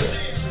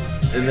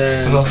Sheeran. And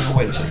then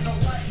Wait a second.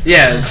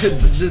 Yeah,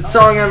 the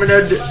song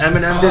Eminem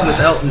did with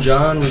Elton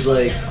John was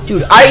like,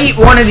 Dude, I eat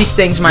one of these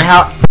things in my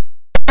house.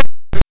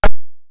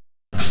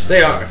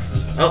 they are.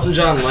 Elton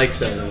John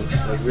likes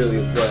Eminem like really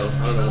well.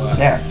 I don't know why.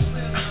 Yeah.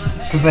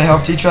 Because they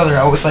helped each other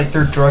out with like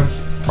their drug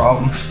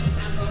problem.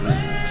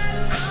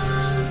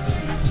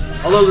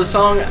 Although the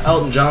song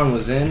Elton John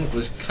was in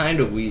was kind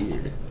of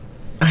weird.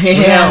 What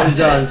Elton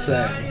John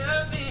sang.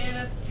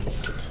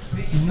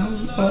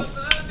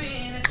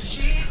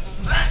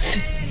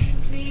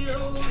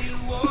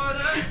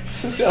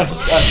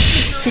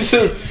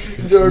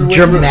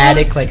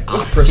 Dramatic, like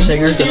opera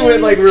singer. He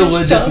went like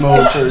religious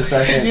mode for a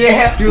second.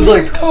 Yeah. He was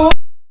like,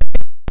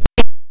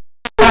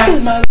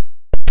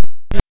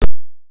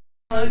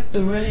 Let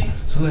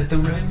the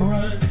rain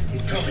run.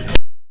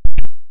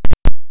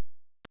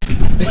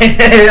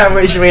 I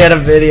wish we had a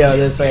video of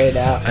this right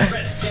now.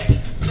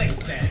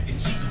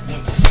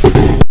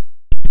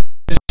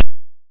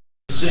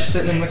 Just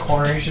sitting in the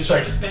corner, he's just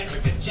like,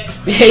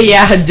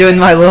 Yeah, doing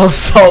my little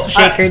salt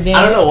shaker dance.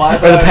 I don't know why, Or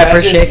but the I pepper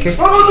imagine- shaker.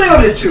 oh,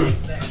 Leo did too.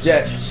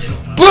 Jack,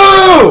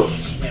 Boo!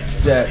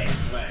 Jack.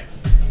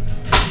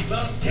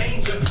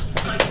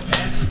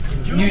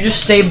 You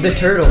just saved the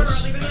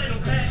turtles.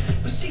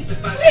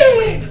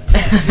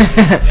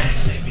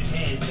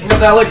 You know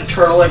that like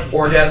turtle like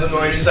orgasm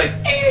noise? He's like,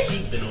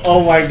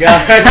 Oh my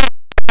god.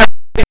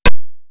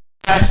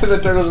 The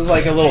turtles is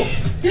like a little.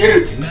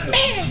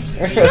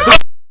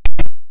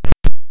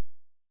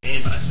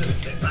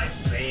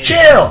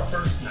 Chill.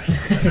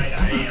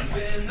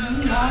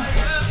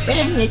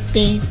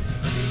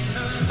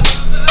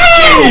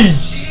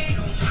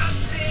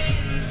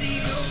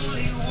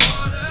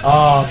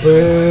 Oh,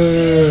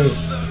 boo.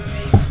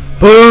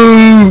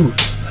 Boo.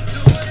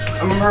 I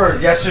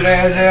remember yesterday,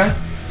 Isaiah.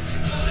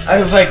 I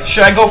was like,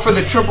 should I go for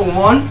the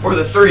 111 or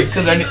the 3?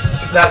 Because I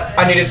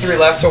needed 3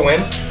 left to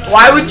win.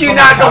 Why would you From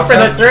not the go for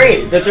the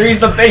countdown. 3? The 3's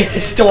the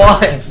biggest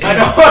one. I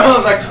know. I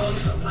was like,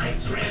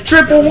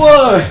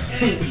 111.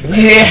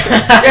 yeah,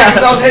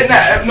 because I was hitting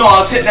that. No, I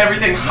was hitting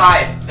everything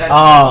high.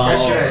 Oh.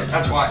 Yesterday.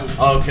 That's why.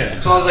 Okay.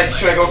 So I was like,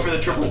 should I go for the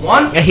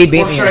 111? Yeah, he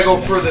beat or me should I go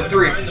yesterday. for the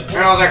 3? And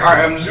I was like,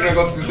 alright, I'm just gonna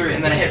go for the 3.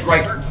 And then I hit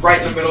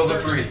right in the middle of the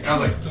 3. And I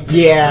was like,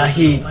 Yeah,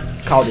 he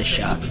called his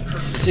shot.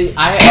 See,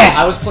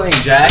 I was playing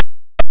Jack.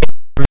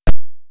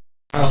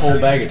 A whole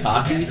bag of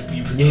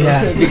Takis.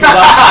 Yeah. Because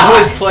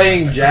I was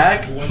playing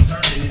Jack,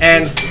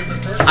 and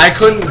I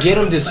couldn't get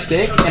him to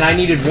stick, and I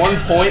needed 1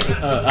 point.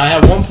 I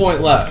had 1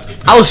 point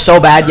left, I was so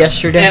bad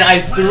yesterday. and I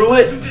threw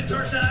it,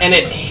 and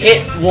it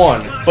hit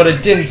 1, but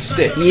it didn't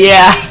stick.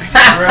 Yeah.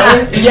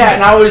 really? Yeah,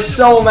 and I was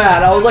so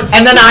mad. I was like,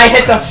 And then I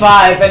hit the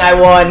 5 and I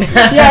won.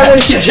 yeah, when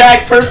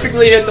Jack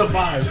perfectly hit the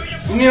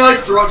 5. You need to like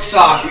throw it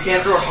soft. You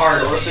can't throw it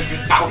hard, or else it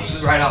just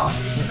bounces right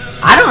off.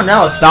 I don't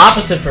know. It's the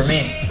opposite for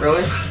me.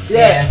 Really?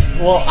 Yeah.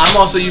 Well, I'm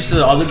also used to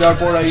the other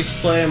dartboard I used to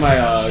play in my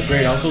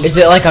great uncle's. Is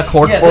it like a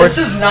cork Yeah, board? this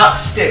does not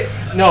stick.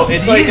 No,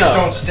 it's These like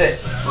don't a stick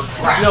for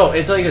crap. no,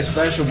 it's like a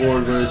special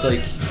board where it's like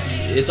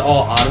it's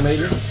all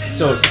automated,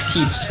 so it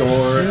keeps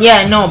score.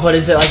 Yeah, no, but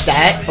is it like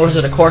that or is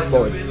it a cork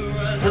board?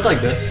 It's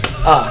like this,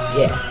 Oh,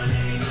 yeah.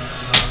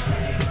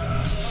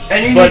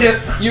 And you but need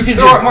to you can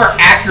throw just it more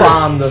accurate.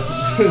 bomb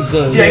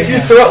the. Yeah, if you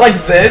throw it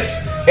like this,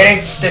 it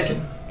ain't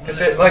sticking. If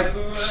it like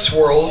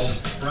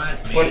swirls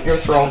when you're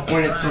throwing,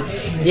 when it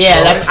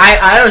Yeah, that's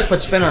I always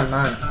put spin on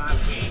mine.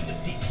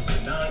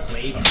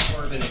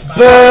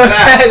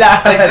 like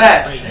that, like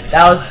that.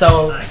 That was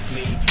so.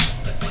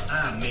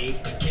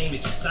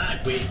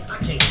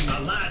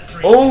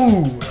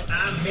 Oh,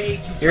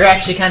 you're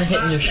actually kind of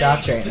hitting your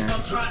shots right now.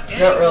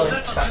 Not really.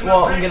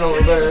 Well, I'm getting a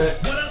little bit of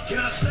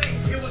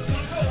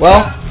it.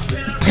 Well,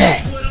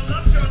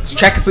 let's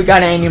check if we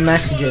got any new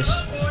messages.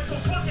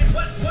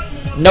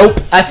 Nope.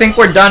 I think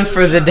we're done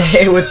for the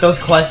day with those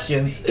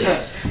questions.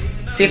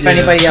 See if Yeah.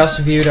 anybody else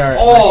viewed our.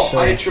 Oh,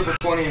 our I hit triple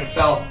 20 and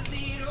fell.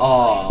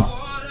 Aw.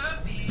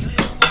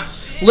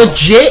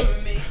 legit.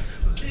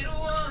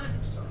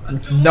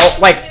 No,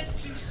 like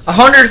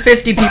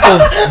 150 people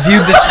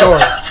viewed the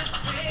story.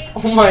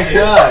 Oh my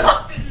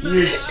god.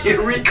 It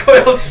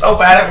recoiled so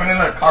bad it went in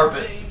the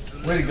carpet.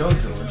 Way to go,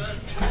 Jordan.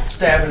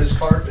 Stabbing his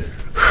carpet.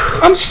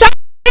 I'm sorry,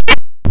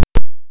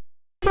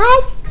 bro.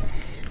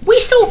 We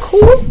still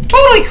cool.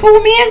 Totally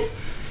cool, man.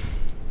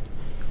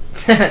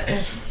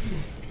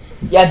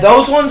 Yeah,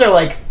 those ones are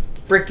like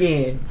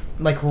freaking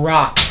like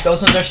rock.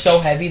 Those ones are so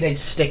heavy they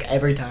stick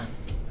every time.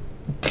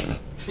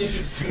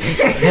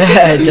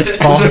 It just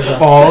falls. Is it off.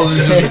 balls? Or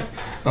just,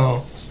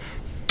 oh.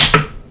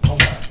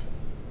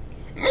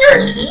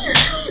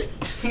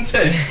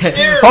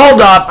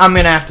 Hold up, I'm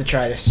gonna have to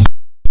try this.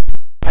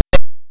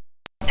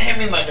 Hand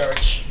me my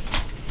darts.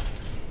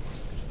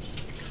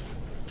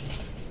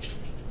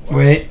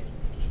 Wait.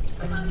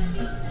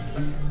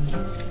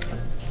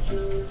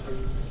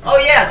 Oh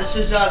yeah, this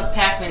is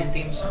Pac-Man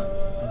theme song.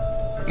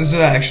 Is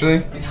it actually?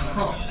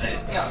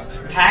 Yeah,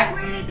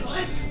 Pac-Man.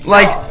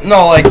 Like,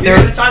 no, like there.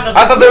 I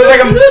thought there was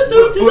like a.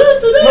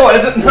 No,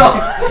 is it? No.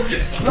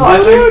 No, I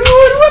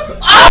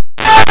think.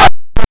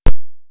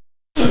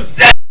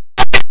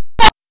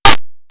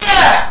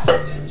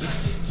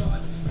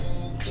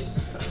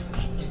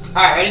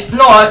 Alright, ready?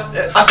 No, I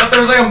thought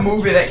there was like a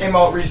movie that came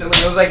out recently.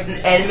 It was like an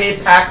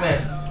animated Pac-Man.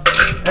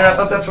 And I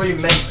thought that's what you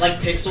meant. Like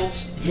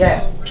pixels?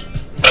 Yeah.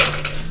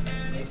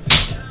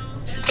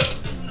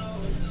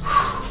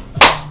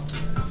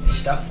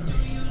 Stuff.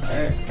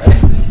 Alright, ready?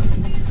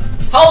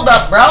 Hold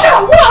up, bro.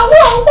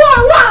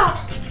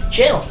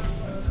 Chill.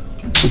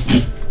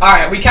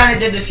 Alright, we kind of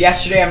did this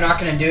yesterday. I'm not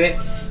going to do it.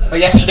 But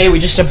yesterday we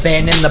just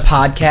abandoned the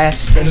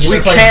podcast. And just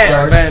We played can't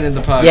darts. abandon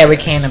the podcast. Yeah, we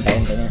can't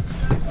abandon it.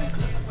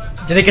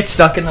 Did it get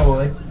stuck in the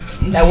wood?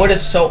 That wood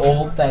is so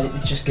old that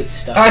it just gets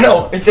stuck. I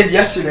know. It did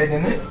yesterday,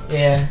 didn't it?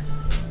 Yeah.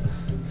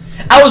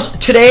 I was,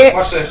 today,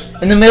 Watch this.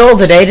 in the middle of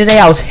the day today,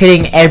 I was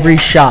hitting every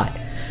shot.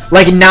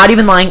 Like, not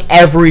even lying,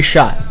 every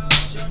shot.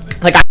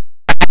 Like,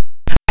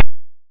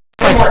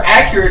 More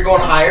accurate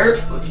going higher.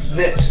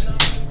 This.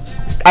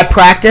 I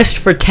practiced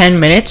for 10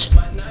 minutes,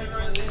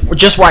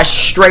 just where I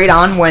straight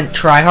on went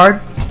try hard,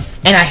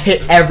 and I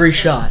hit every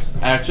shot.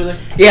 Actually?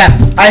 Yeah,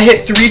 I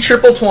hit 3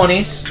 triple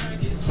 20s,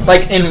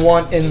 like in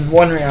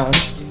one round,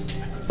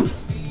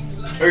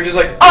 Or you're just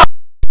like,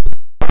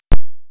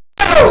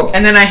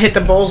 and then I hit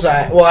the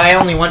bullseye. Well, I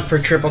only went for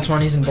triple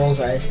 20s and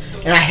bullseyes,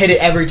 and I hit it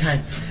every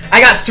time. I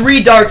got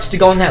 3 darts to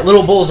go in that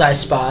little bullseye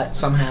spot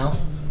somehow,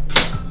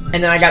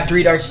 and then I got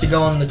 3 darts to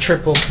go in the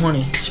triple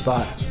 20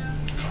 spot.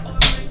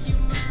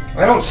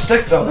 I don't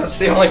stick though. That's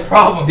the only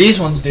problem. These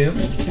ones do.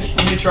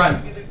 You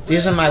try.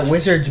 These are my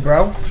wizards,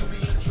 bro.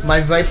 My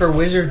Viper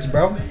wizards,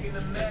 bro.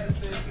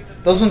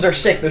 Those ones are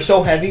sick. They're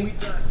so heavy.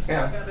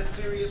 Yeah.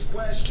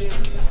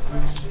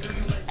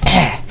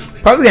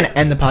 Probably gonna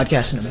end the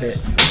podcast in a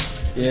bit.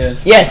 Yeah.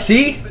 Yeah,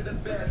 see?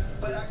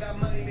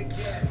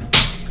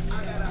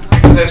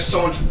 Because they have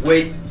so much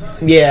weight.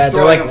 Yeah,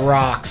 they're like Throwing-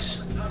 rocks.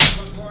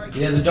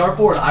 Yeah, the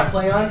dartboard I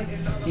play on,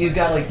 he's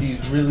got like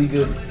these really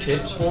good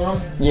tips for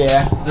him.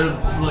 Yeah. They're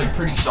like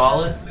pretty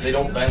solid. They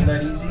don't bend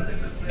that easy.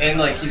 And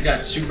like he's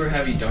got super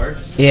heavy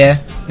darts. Yeah.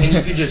 And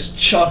you can just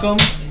chuck them,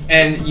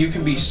 and you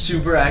can be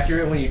super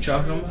accurate when you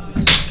chuck them.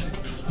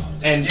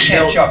 And You can't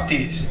they'll- chop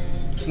these.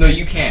 No,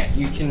 you can't.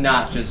 You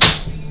cannot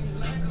just.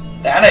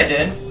 That I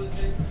did.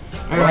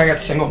 And I got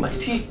single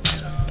 19.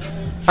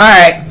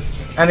 Alright.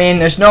 I mean,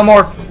 there's no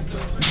more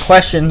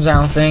questions, I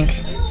don't think.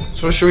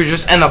 So should we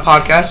just end the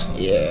podcast?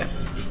 Yeah.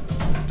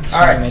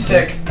 Alright,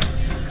 sick.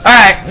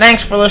 Alright,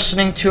 thanks for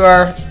listening to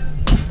our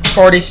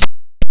 40.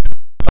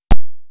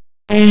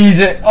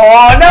 Easy.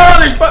 Oh no,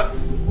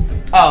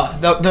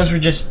 there's those were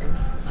just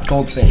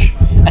goldfish.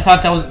 I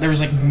thought there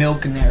was like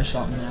milk in there or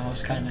something, and I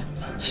was kind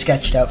of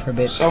sketched out for a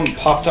bit. Something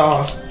popped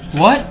off.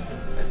 What? I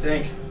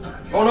think.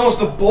 Oh no, it's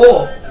the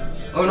bowl.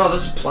 Oh no,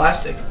 this is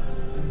plastic.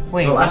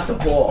 Wait. No, that's the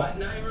bowl.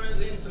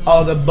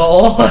 Oh, the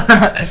bowl.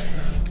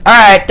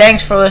 Alright,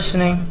 thanks for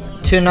listening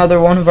to another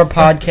one of our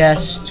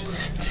podcasts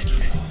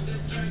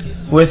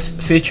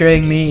with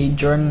featuring me,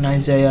 Jordan and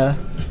Isaiah,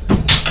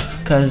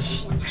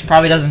 because this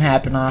probably doesn't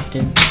happen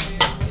often.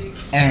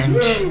 And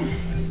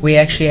we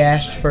actually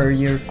asked for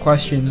your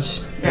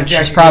questions, Yeah, which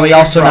Jack, is probably can you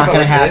also drop not it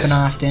going to like happen this?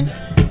 often.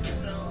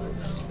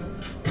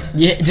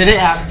 Yeah, did it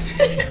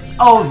happen?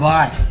 Oh,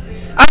 my.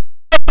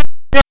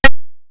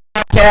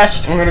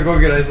 Podcast. I'm gonna go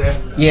get Isaiah.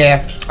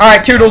 Yeah.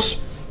 Alright,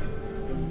 toodles.